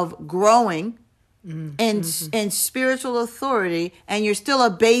of growing in spiritual authority, and you're still a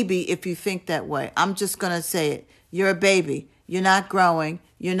baby if you think that way. I'm just going to say it. You're a baby. You're not growing.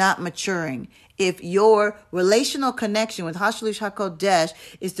 You're not maturing. If your relational connection with Hashlish HaKodesh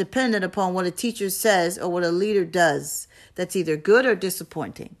is dependent upon what a teacher says or what a leader does, that's either good or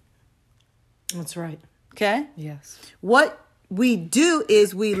disappointing. That's right. Okay? Yes. What we do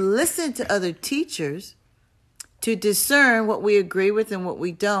is we listen to other teachers to discern what we agree with and what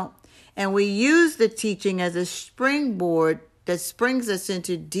we don't. And we use the teaching as a springboard that springs us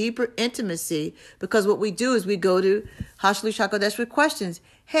into deeper intimacy, because what we do is we go to Hashlish HaKodesh with questions.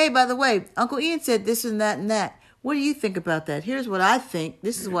 Hey, by the way, Uncle Ian said this and that and that. What do you think about that? Here's what I think.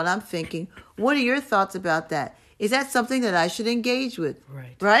 This is what I'm thinking. What are your thoughts about that? Is that something that I should engage with?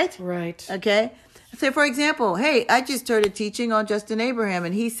 Right. Right? Right. Okay. Say, for example, hey, I just heard a teaching on Justin Abraham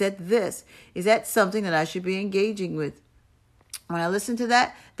and he said this. Is that something that I should be engaging with? When I listened to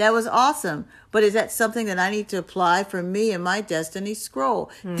that, that was awesome. But is that something that I need to apply for me and my destiny scroll?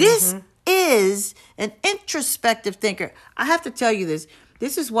 This is an introspective thinker. I have to tell you this.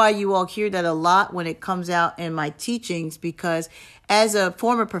 This is why you all hear that a lot when it comes out in my teachings, because as a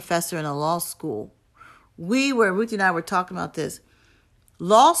former professor in a law school, Ruthie and I were talking about this.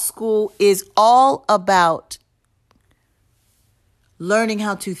 Law school is all about learning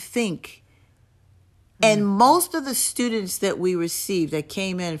how to think. And most of the students that we received that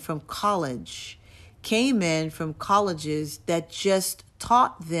came in from colleges that just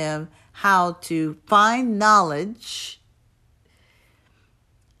taught them how to find knowledge,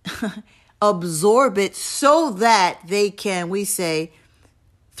 absorb it so that they can, we say,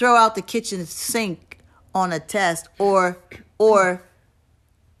 throw out the kitchen sink on a test or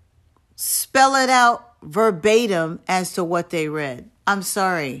spell it out verbatim as to what they read. I'm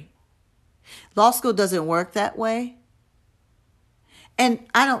sorry. Law school doesn't work that way. And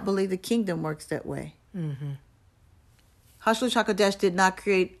I don't believe the kingdom works that way. Hashlush HaKodesh did not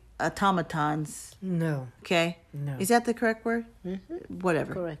create automatons. No. Okay? No. Is that the correct word?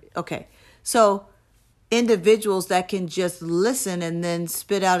 Whatever. Correct. Okay. So individuals that can just listen and then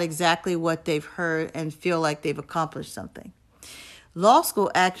spit out exactly what they've heard and feel like they've accomplished something. Law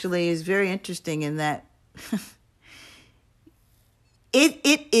school actually is very interesting in that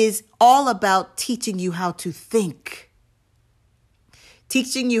It is all about teaching you how to think.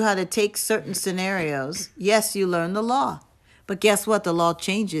 Teaching you how to take certain scenarios. Yes, you learn the law. But guess what? The law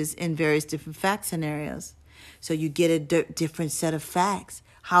changes in various different fact scenarios. So you get a different set of facts.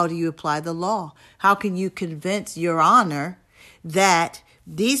 How do you apply the law? How can you convince your honor that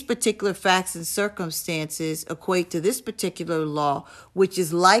these particular facts and circumstances equate to this particular law, which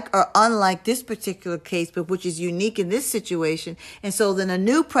is like or unlike this particular case, but which is unique in this situation. And so then a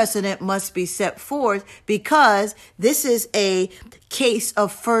new precedent must be set forth because this is a case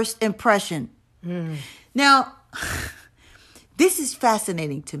of first impression. Now, this is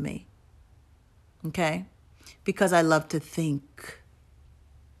fascinating to me, okay? Because I love to think.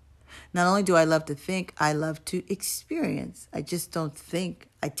 Not only do I love to think, I love to experience. I just don't think.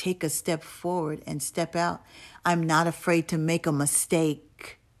 I take a step forward and step out. I'm not afraid to make a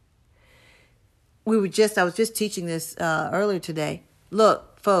mistake. I was just teaching this earlier today.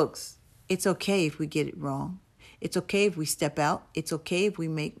 Look, folks, it's okay if we get it wrong. It's okay if we step out. It's okay if we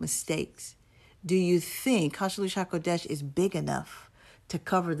make mistakes. Do you think Hashlush HaKodesh is big enough to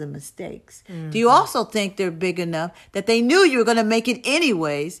cover the mistakes? Do you also think they're big enough that they knew you were going to make it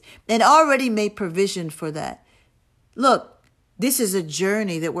anyways and already made provision for that? Look, this is a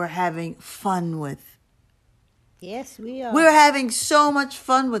journey that we're having fun with. Yes, we are. We're having so much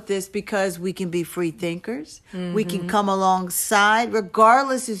fun with this because we can be free thinkers. We can come alongside,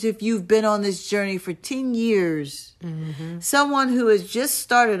 regardless as if you've been on this journey for 10 years. Someone who has just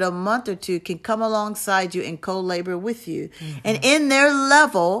started a month or two can come alongside you and co-labor with you. And in their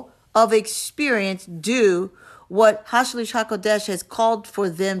level of experience, do what Hashlush HaKodesh has called for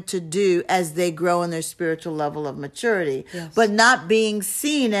them to do as they grow in their spiritual level of maturity, but not being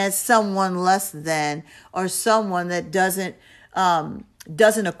seen as someone less than or someone that doesn't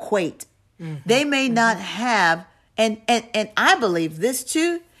equate. They may not have, and I believe this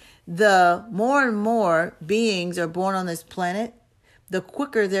too, the more and more beings are born on this planet, the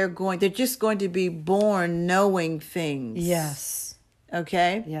quicker they're just going to be born knowing things. Yes.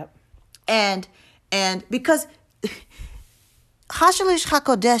 Okay? Yep. And because Hashlush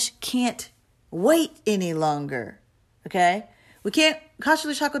HaKodesh can't wait any longer. Okay?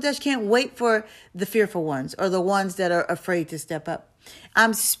 Hashlush HaKodesh can't wait for the fearful ones or the ones that are afraid to step up.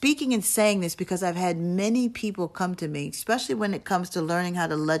 I'm speaking and saying this because I've had many people come to me, especially when it comes to learning how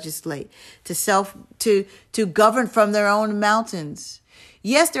to legislate, to govern from their own mountains.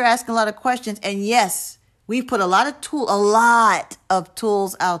 Yes, they're asking a lot of questions, and yes, we've put a lot of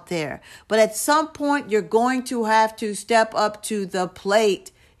tools out there. But at some point, you're going to have to step up to the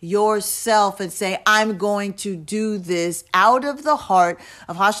plate yourself and say, I'm going to do this out of the heart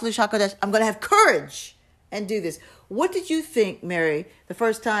of Hashlush HaKodesh. I'm going to have courage and do this. What did you think, Mary, the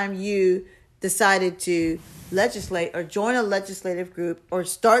first time you decided to legislate or join a legislative group or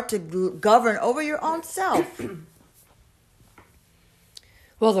start to govern over your own self?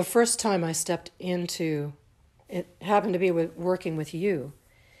 Well, the first time I stepped into it happened to be working with you.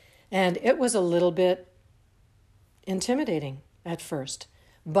 And it was a little bit intimidating at first.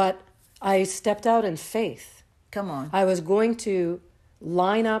 But I stepped out in faith. Come on. I was going to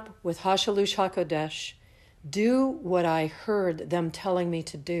line up with Hashlush HaKodesh, do what I heard them telling me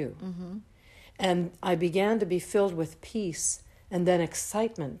to do. And I began to be filled with peace and then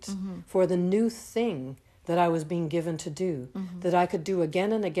excitement for the new thing that I was being given to do, that I could do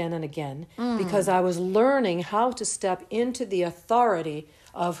again and again and again, because I was learning how to step into the authority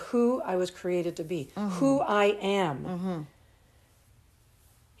of who I was created to be, who I am,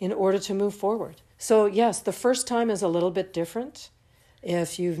 in order to move forward. So yes, the first time is a little bit different.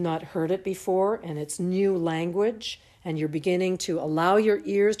 If you've not heard it before and it's new language and you're beginning to allow your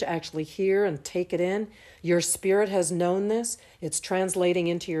ears to actually hear and take it in, your spirit has known this, it's translating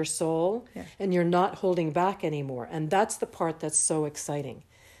into your soul, and you're not holding back anymore. And that's the part that's so exciting.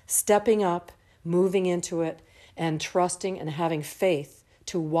 Stepping up, moving into it, and trusting and having faith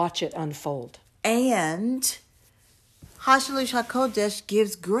to watch it unfold. And Hashalish HaKodesh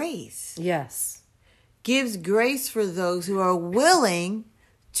gives grace. Yes. Gives grace for those who are willing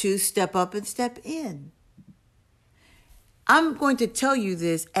to step up and step in. I'm going to tell you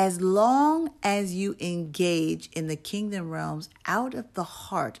this, as long as you engage in the kingdom realms out of the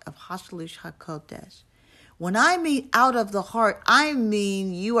heart of Hashalish HaKodesh. When I mean out of the heart, I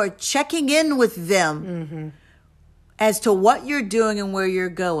mean you are checking in with them as to what you're doing and where you're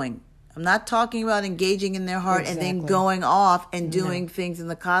going. I'm not talking about engaging in their heart and then going off and doing things in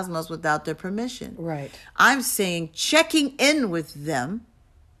the cosmos without their permission. Right. I'm saying checking in with them.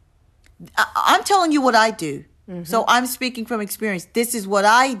 I'm telling you what I do. So I'm speaking from experience. This is what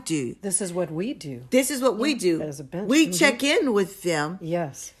I do. This is what we do. This is what we do. As a bench. We check in with them.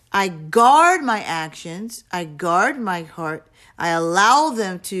 Yes. I guard my actions. I guard my heart. I allow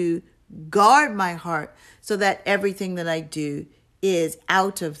them to guard my heart so that everything that I do is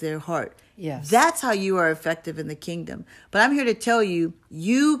out of their heart. Yes. That's how you are effective in the kingdom. But I'm here to tell you,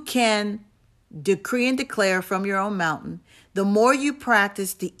 you can decree and declare from your own mountain. The more you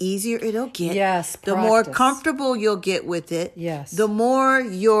practice, the easier it'll get. Yes, the more comfortable you'll get with it. Yes. The more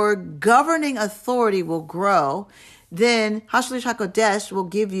your governing authority will grow. Then Hashalish HaKodesh will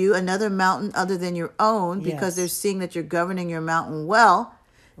give you another mountain other than your own because they're seeing that you're governing your mountain well.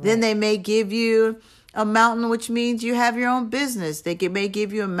 Right. Then they may give you a mountain, which means you have your own business. They may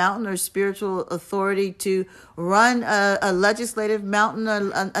give you a mountain or spiritual authority to run a legislative mountain,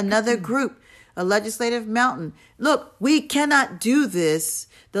 another group. A legislative mountain. Look, we cannot do this.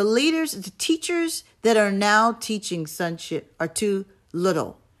 The leaders, the teachers that are now teaching sonship are too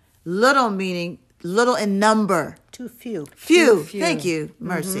little. Little meaning little in number. Too few. Few. Thank you,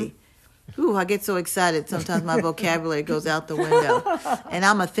 Mercy. Ooh, I get so excited. Sometimes my vocabulary goes out the window. And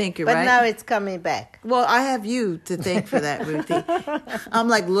I'm a thinker, but right? But now it's coming back. Well, I have you to thank for that, Ruthie. I'm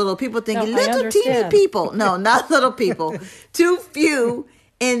like little people thinking, little teeny people. No, not little people. Too few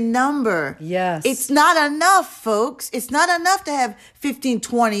in number. Yes. It's not enough, folks. It's not enough to have 15,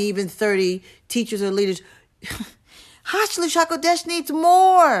 20, even 30 teachers or leaders. Hashalish HaKodesh needs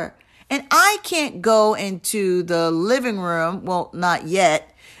more. And I can't go into the living room, well, not yet,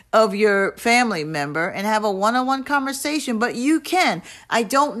 of your family member and have a one-on-one conversation, but you can. I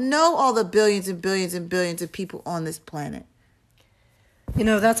don't know all the billions and billions and billions of people on this planet. You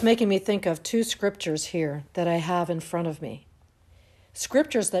know, that's making me think of two scriptures here that I have in front of me.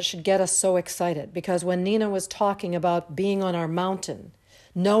 Scriptures that should get us so excited, because when Nina was talking about being on our mountain,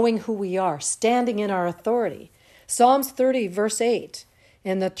 knowing who we are, standing in our authority, Psalms 30, verse 8,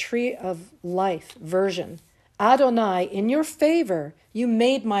 in the Tree of Life version, Adonai, in your favor, you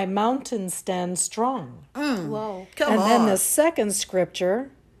made my mountain stand strong. Whoa. Come on. And then the second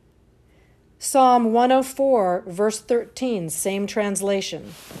scripture, Psalm 104, verse 13, same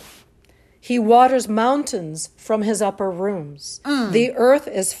translation. He waters mountains from his upper rooms. The earth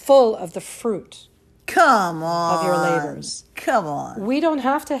is full of the fruit Come on. of your labors. Come on. We don't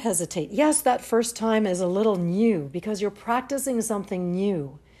have to hesitate. Yes, that first time is a little new because you're practicing something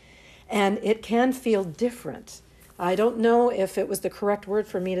new and it can feel different. I don't know if it was the correct word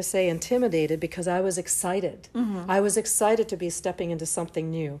for me to say intimidated because I was excited. I was excited to be stepping into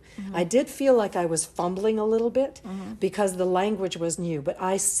something new. I did feel like I was fumbling a little bit because the language was new, but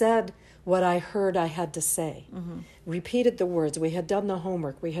I said what I heard I had to say. Repeated the words. We had done the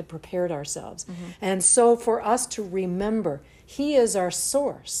homework. We had prepared ourselves. And so for us to remember, He is our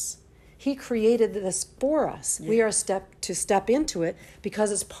source. He created this for us. Yeah. We are to step into it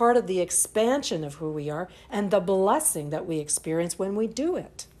because it's part of the expansion of who we are and the blessing that we experience when we do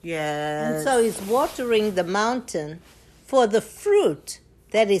it. Yes. And so He's watering the mountain for the fruit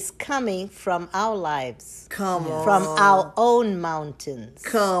that is coming from our lives. Come on. From our own mountains.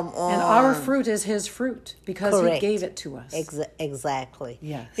 Come on. And our fruit is His fruit because Correct. He gave it to us. Exactly.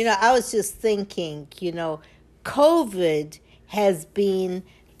 Yes. You know, I was just thinking, COVID has been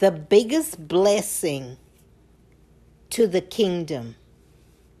the biggest blessing to the kingdom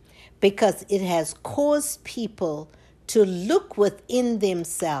because it has caused people to look within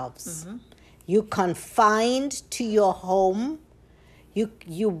themselves. You confined to your home.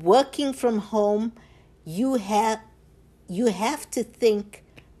 You working from home. You have to think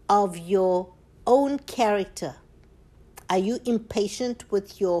of your own character. Are you impatient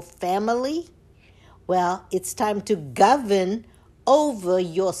with your family? Well, it's time to govern over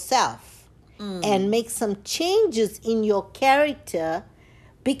yourself and make some changes in your character,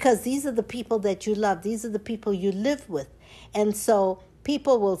 because these are the people that you love. These are the people you live with. And so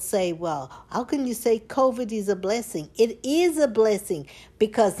people will say, well, how can you say COVID is a blessing? It is a blessing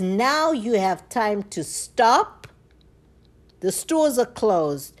because now you have time to stop. The stores are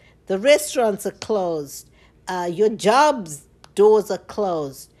closed. The restaurants are closed. Your jobs doors are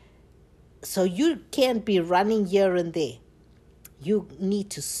closed. So you can't be running here and there. You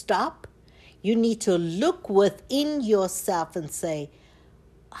need to stop. You need to look within yourself and say,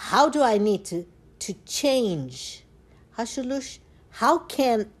 how do I need to change? Hashulush, how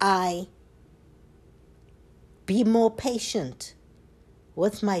can I be more patient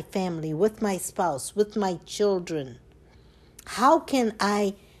with my family, with my spouse, with my children? How can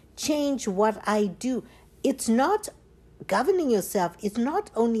I change what I do? It's not governing yourself. It's not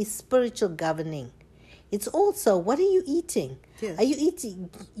only spiritual governing. It's also, what are you eating? Yes. Are you eating?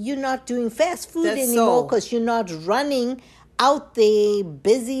 You're not doing fast food That's anymore so. because you're not running out there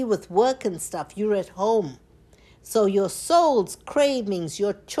busy with work and stuff. You're at home. So your soul's cravings,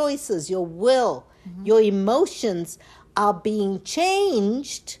 your choices, your will, your emotions are being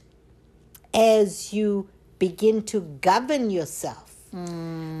changed as you begin to govern yourself.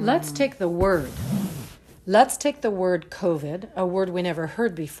 Let's take the word. Let's take the word COVID, a word we never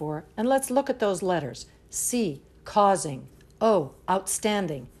heard before, and let's look at those letters. C, causing. O,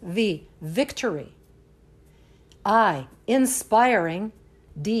 outstanding. V, victory. I, inspiring.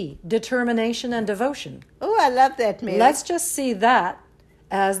 D, determination and devotion. Oh, I love that, Mary. Let's just see that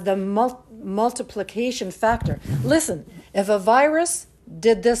as the multiplication factor. Listen, if a virus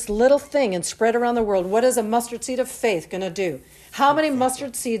did this little thing and spread around the world, what is a mustard seed of faith going to do? How many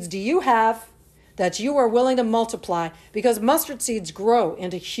mustard seeds do you have that you are willing to multiply? Because mustard seeds grow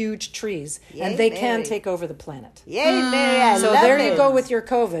into huge trees, and they can take over the planet. Yay, Mary, I So love there it. you go with your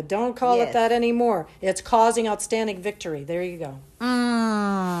COVID. Don't call it Yes. that anymore. It's causing outstanding victory. There you go.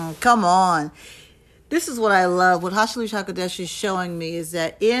 Come on. This is what I love. What Hashlush HaKodesh is showing me is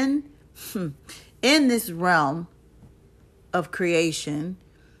that in this realm of creation,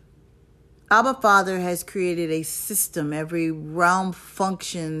 Abba Father has created a system. Every realm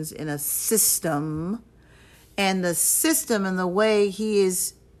functions in a system. And the system and the way he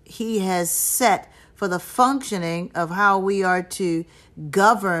has set for the functioning of how we are to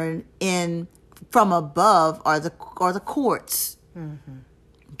govern from above are the courts.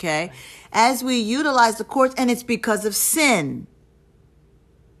 Okay? As we utilize the courts, and it's because of sin.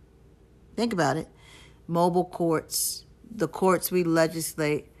 Think about it. Mobile courts, the courts we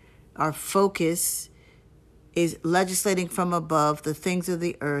legislate, our focus is legislating from above the things of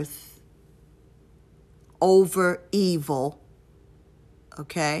the earth over evil.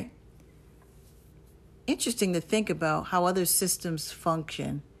 Okay? Interesting to think about how other systems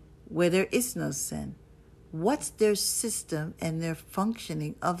function where there is no sin. What's their system and their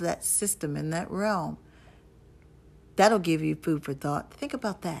functioning of that system in that realm? That'll give you food for thought. Think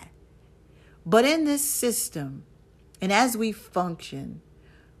about that. But in this system, and as we function,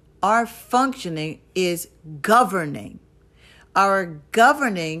 our functioning is governing. Our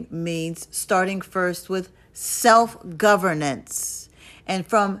governing means starting first with self-governance. And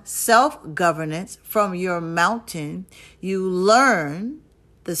from self-governance, from your mountain, you learn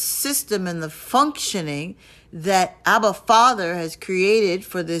the system and the functioning that Abba Father has created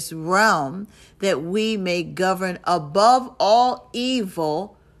for this realm, that we may govern above all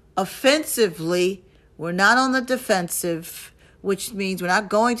evil offensively. We're not on the defensive, which means we're not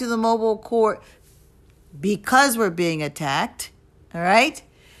going to the mobile court because we're being attacked. All right?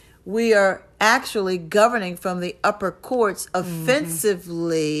 We are actually governing from the upper courts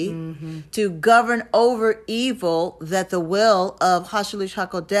offensively to govern over evil, that the will of Hashlush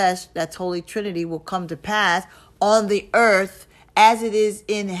HaKodesh, that's Holy Trinity, will come to pass on the earth as it is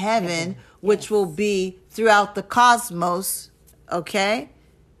in heaven, which will be throughout the cosmos. Okay?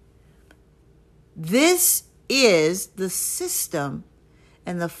 This is the system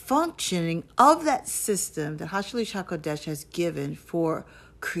and the functioning of that system that Hashlush HaKodesh has given for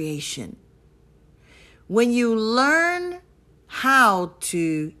creation. When you learn how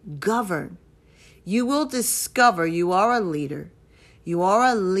to govern, you will discover you are a leader. You are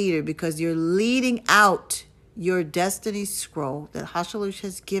a leader because you're leading out your destiny scroll that Hashlush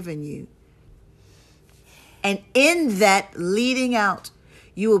has given you. And in that leading out,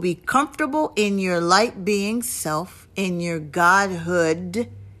 You will be comfortable in your light being self, in your Godhood,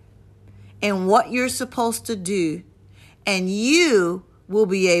 and what you're supposed to do. And you will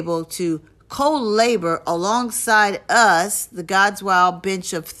be able to co-labor alongside us, the God's Wild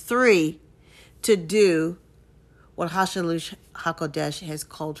Bench of 3, to do what Hashalish HaKodesh has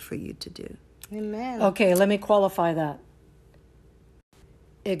called for you to do. Amen. Okay, let me qualify that.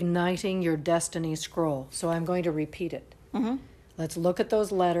 Igniting your destiny scroll. So I'm going to repeat it. Mm-hmm. Let's look at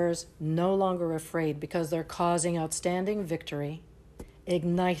those letters, no longer afraid, because they're causing outstanding victory,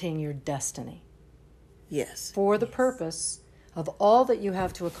 igniting your destiny. Yes. For the purpose of all that you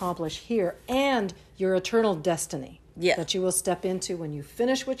have to accomplish here and your eternal destiny that you will step into when you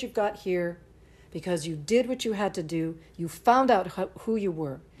finish what you've got here, because you did what you had to do. You found out who you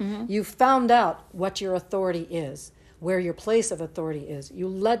were. Mm-hmm. You found out what your authority is, where your place of authority is. You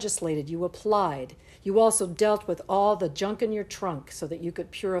legislated, you applied. You also dealt with all the junk in your trunk so that you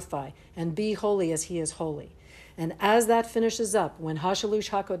could purify and be holy as he is holy. And as that finishes up, when Hashalush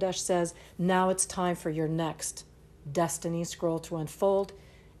HaKodesh says, now it's time for your next destiny scroll to unfold,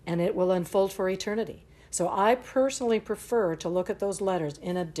 and it will unfold for eternity. So I personally prefer to look at those letters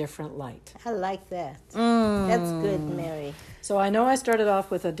in a different light. I like that. That's good, Mary. So I know I started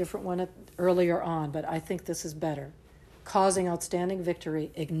off with a different one earlier on, but I think this is better. Causing outstanding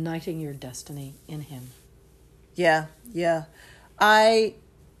victory, igniting your destiny in him. Yeah. I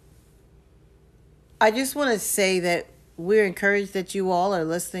just want to say that we're encouraged that you all are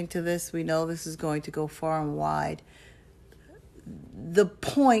listening to this. We know this is going to go far and wide. The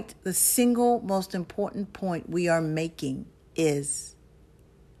point, the single most important point we are making is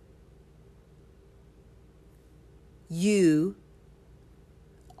you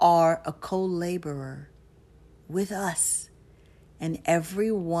are a co-laborer with us and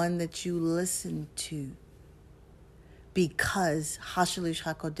everyone that you listen to, because Hashalish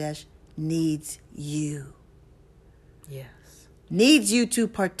HaKodesh needs you. Yes. Needs you to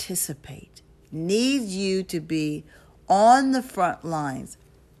participate. Needs you to be on the front lines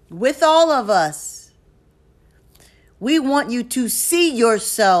with all of us. We want you to see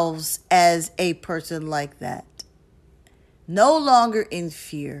yourselves as a person like that. No longer in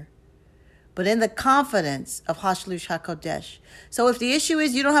fear, but in the confidence of Hashalish HaKodesh. So if the issue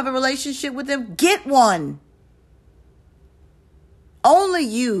is you don't have a relationship with them, get one. Only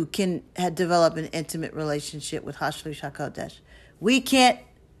you can develop an intimate relationship with Hashalish HaKodesh. We can't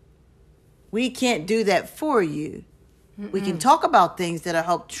do that for you. Mm-mm. We can talk about things that'll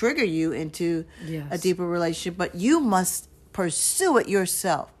help trigger you into a deeper relationship, but you must pursue it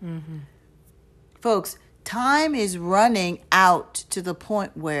yourself. Mm-hmm. Folks, time is running out to the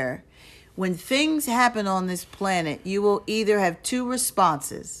point where when things happen on this planet, you will either have two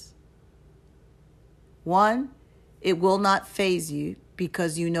responses. One, it will not faze you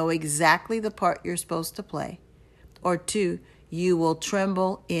because you know exactly the part you're supposed to play. Or two, you will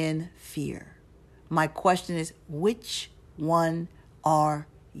tremble in fear. My question is, which one are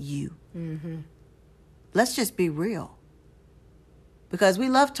you? Mm-hmm. Let's just be real. Because we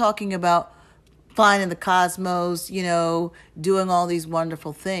love talking about flying in the cosmos, doing all these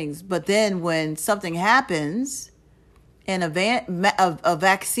wonderful things. But then when something happens and a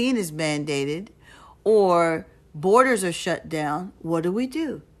vaccine is mandated or borders are shut down, what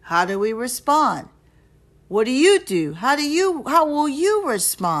do? How do we respond? What do you do? How will you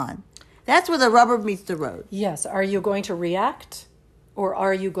respond? That's where the rubber meets the road. Yes. Are you going to react or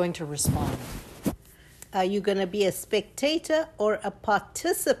are you going to respond? Are you going to be a spectator or a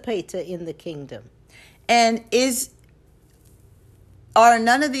participator in the kingdom? And are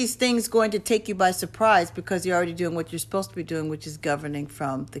none of these things going to take you by surprise because you're already doing what you're supposed to be doing, which is governing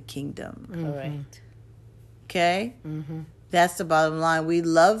from the kingdom? Correct. Okay? Mm-hmm. That's the bottom line. We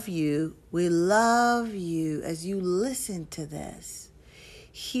love you. We love you as you listen to this.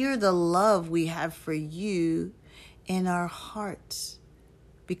 Hear the love we have for you in our hearts,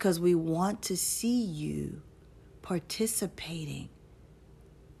 because we want to see you participating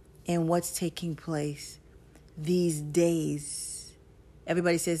in what's taking place these days.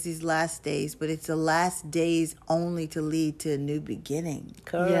 Everybody says these last days, but it's the last days only to lead to a new beginning.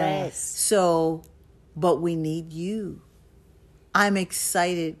 Correct. Yes. So, but we need you. I'm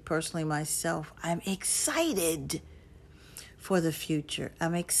excited personally myself. I'm excited for the future.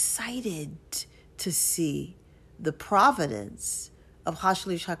 I'm excited to see the providence of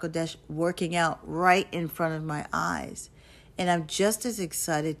Hashalish HaKodesh working out right in front of my eyes. And I'm just as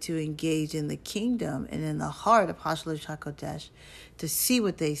excited to engage in the kingdom and in the heart of Hashalish HaKodesh, to see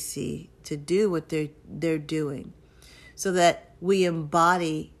what they see, to do what they're doing, so that we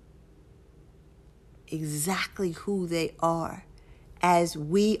embody exactly who they are as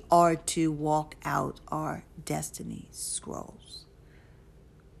we are to walk out our destiny scrolls.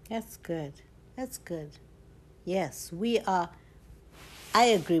 That's good. That's good. Yes, we are. I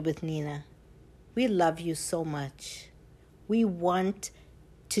agree with Nina. We love you so much. We want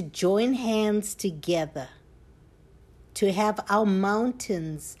to join hands together to have our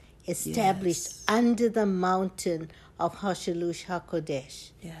mountains established under the mountain of Hashalush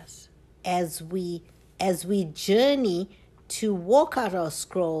HaKodesh. Yes. As we journey to walk out our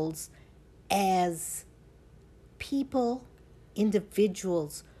scrolls as people,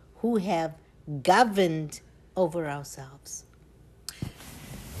 individuals who have governed over ourselves.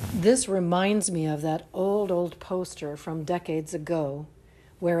 This reminds me of that old poster from decades ago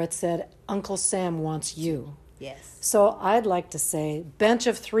where it said, Uncle Sam wants you. Yes. So I'd like to say, bench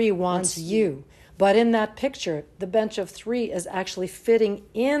of three wants you. But in that picture, the bench of three is actually fitting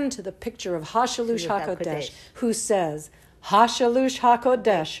into the picture of Hashalush HaKodesh, who says, Hashalush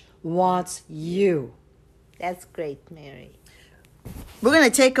HaKodesh wants you. That's great, Mary. We're going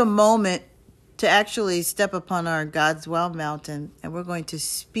to take a moment to actually step upon our God's Well mountain, and we're going to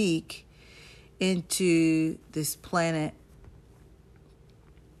speak into this planet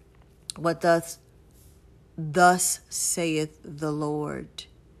what thus saith the Lord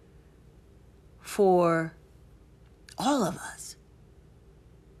for all of us.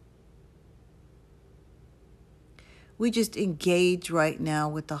 We just engage right now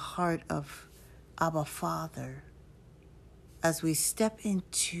with the heart of Abba Father as we step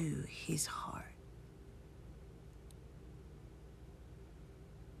into his heart.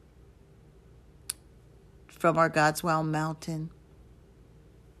 From our God's Well mountain,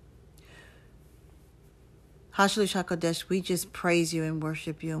 Hashalush HaKodesh, we just praise you and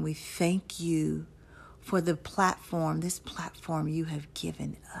worship you, and we thank you for the platform, this platform you have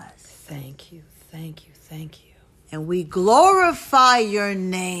given us. Thank you, thank you, thank you. And we glorify your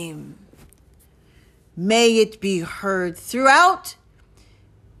name. May it be heard throughout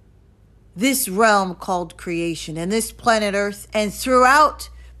this realm called creation and this planet Earth and throughout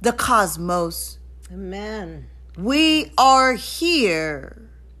the cosmos. Amen. We are here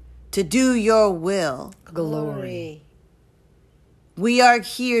to do your will. Glory. We are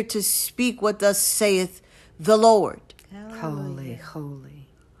here to speak what thus saith the Lord. Holy, holy.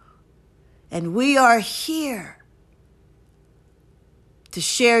 And we are here to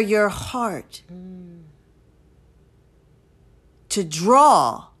share your heart, to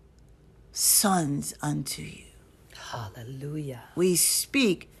draw sons unto you. Hallelujah. We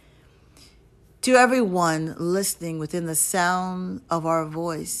speak to everyone listening within the sound of our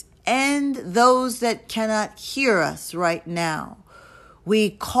voice and those that cannot hear us right now. We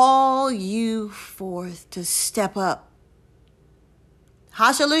call you forth to step up.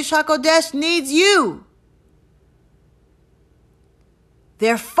 Hashalush HaKodesh needs you.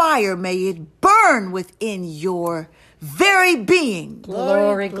 Their fire, may it burn within your very being.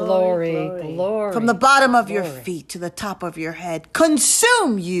 Glory, glory, glory. From the bottom of your feet to the top of your head.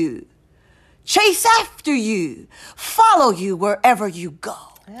 Consume you. Chase after you. Follow you wherever you go.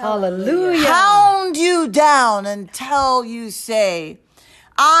 Hallelujah. Hound you down until you say,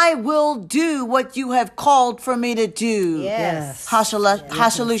 I will do what you have called for me to do. Yes. Hashalush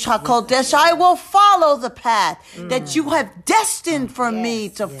HaKodesh, I will follow the path that you have destined for me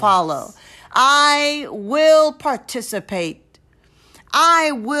to follow. I will participate.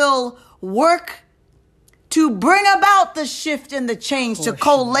 I will work to bring about the shift and the change, to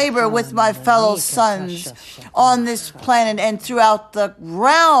co-labor with my fellow sons on this planet and throughout the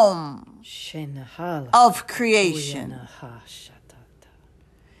realm of creation.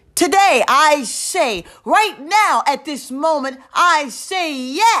 Today, I say, right now, at this moment, I say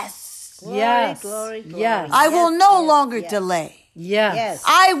yes. Yes. Glory, glory. Yes. I will no longer delay. Yes.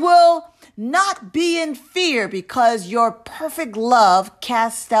 I will not be in fear, because your perfect love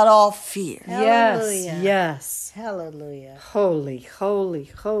casts out all fear. Yes. Yes. Hallelujah. Holy, holy,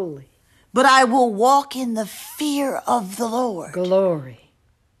 holy. But I will walk in the fear of the Lord. Glory.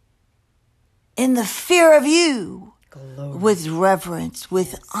 In the fear of you. Glory. With reverence,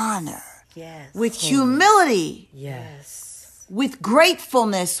 with honor. Yes. With humility. Yes. With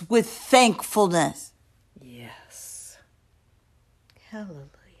gratefulness, with thankfulness. Yes. Hallelujah.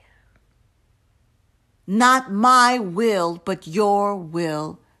 Not my will, but your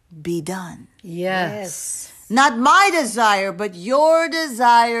will be done. Yes. Not my desire, but your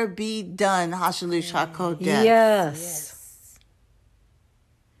desire be done. Hashalush HaKodesh. Yes.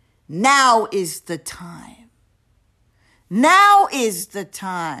 Now is the time. Now is the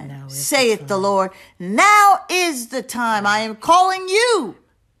time, saith the Lord. Now is the time. I am calling you.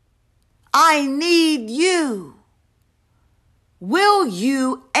 I need you. Will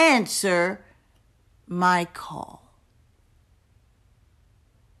you answer my call?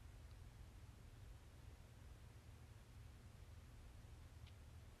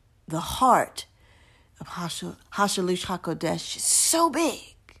 The heart of Hashalish HaKodesh is so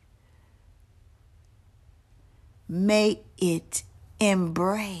big. May it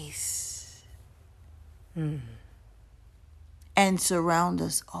embrace and surround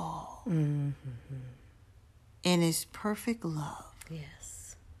us all in his perfect love.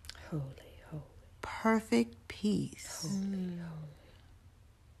 Yes. Holy, holy, Perfect peace. holy.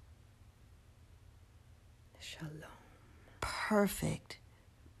 Shalom. Perfect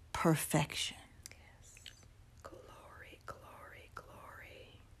perfection. Glory, glory,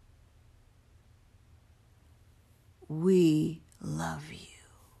 glory. We love you.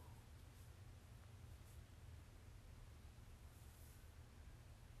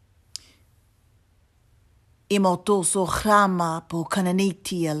 Imoto so hrama po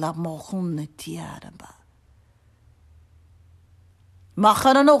kananitia la mohunetiaraba.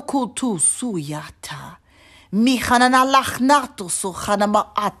 Maharano kutu suyata. Mihanana lachnato so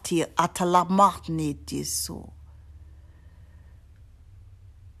hanama ati atalamahni so.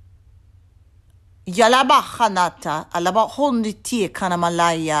 Yalaba hanata alaba honditie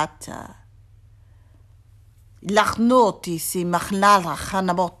kanamalayata. Lachnoti si machnala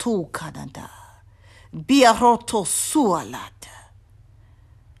hanamotu kanada. Biaroto sualata.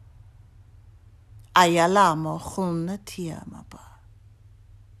 Ayalamo hunatiamaba.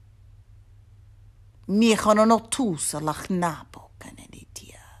 Mihonotusa lachnapo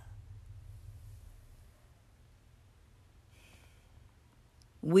kaneditia.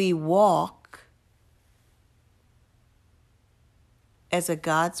 We walk as a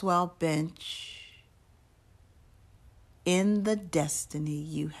God's wild bench in the destiny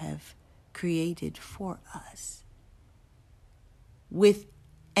you have created for us with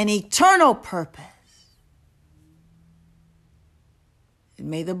an eternal purpose. And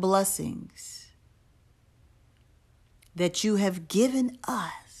may the blessings that you have given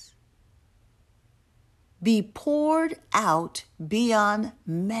us be poured out beyond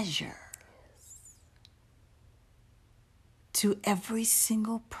measure to every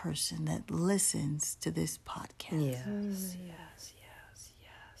single person that listens to this podcast. Yes, yes, yes,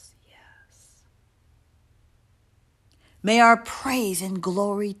 yes, yes. May our praise and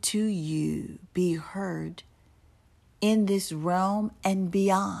glory to you be heard in this realm and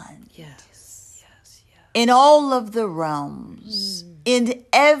beyond. Yes, yes, yes. In all of the realms, in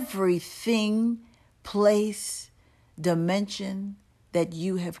everything, place, dimension that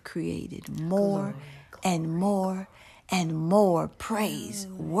you have created. More and more and more praise,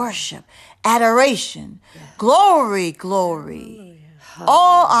 worship, adoration, glory, glory.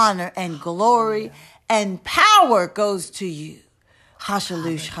 All honor and glory and power goes to you.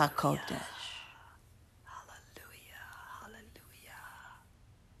 Hashalish HaKodesh. Hallelujah, hallelujah.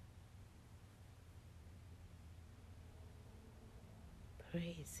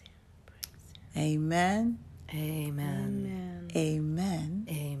 Praise him. Praise him. Amen, Amen. Amen. amen,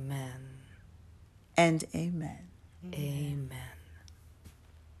 Amen. and amen. Amen.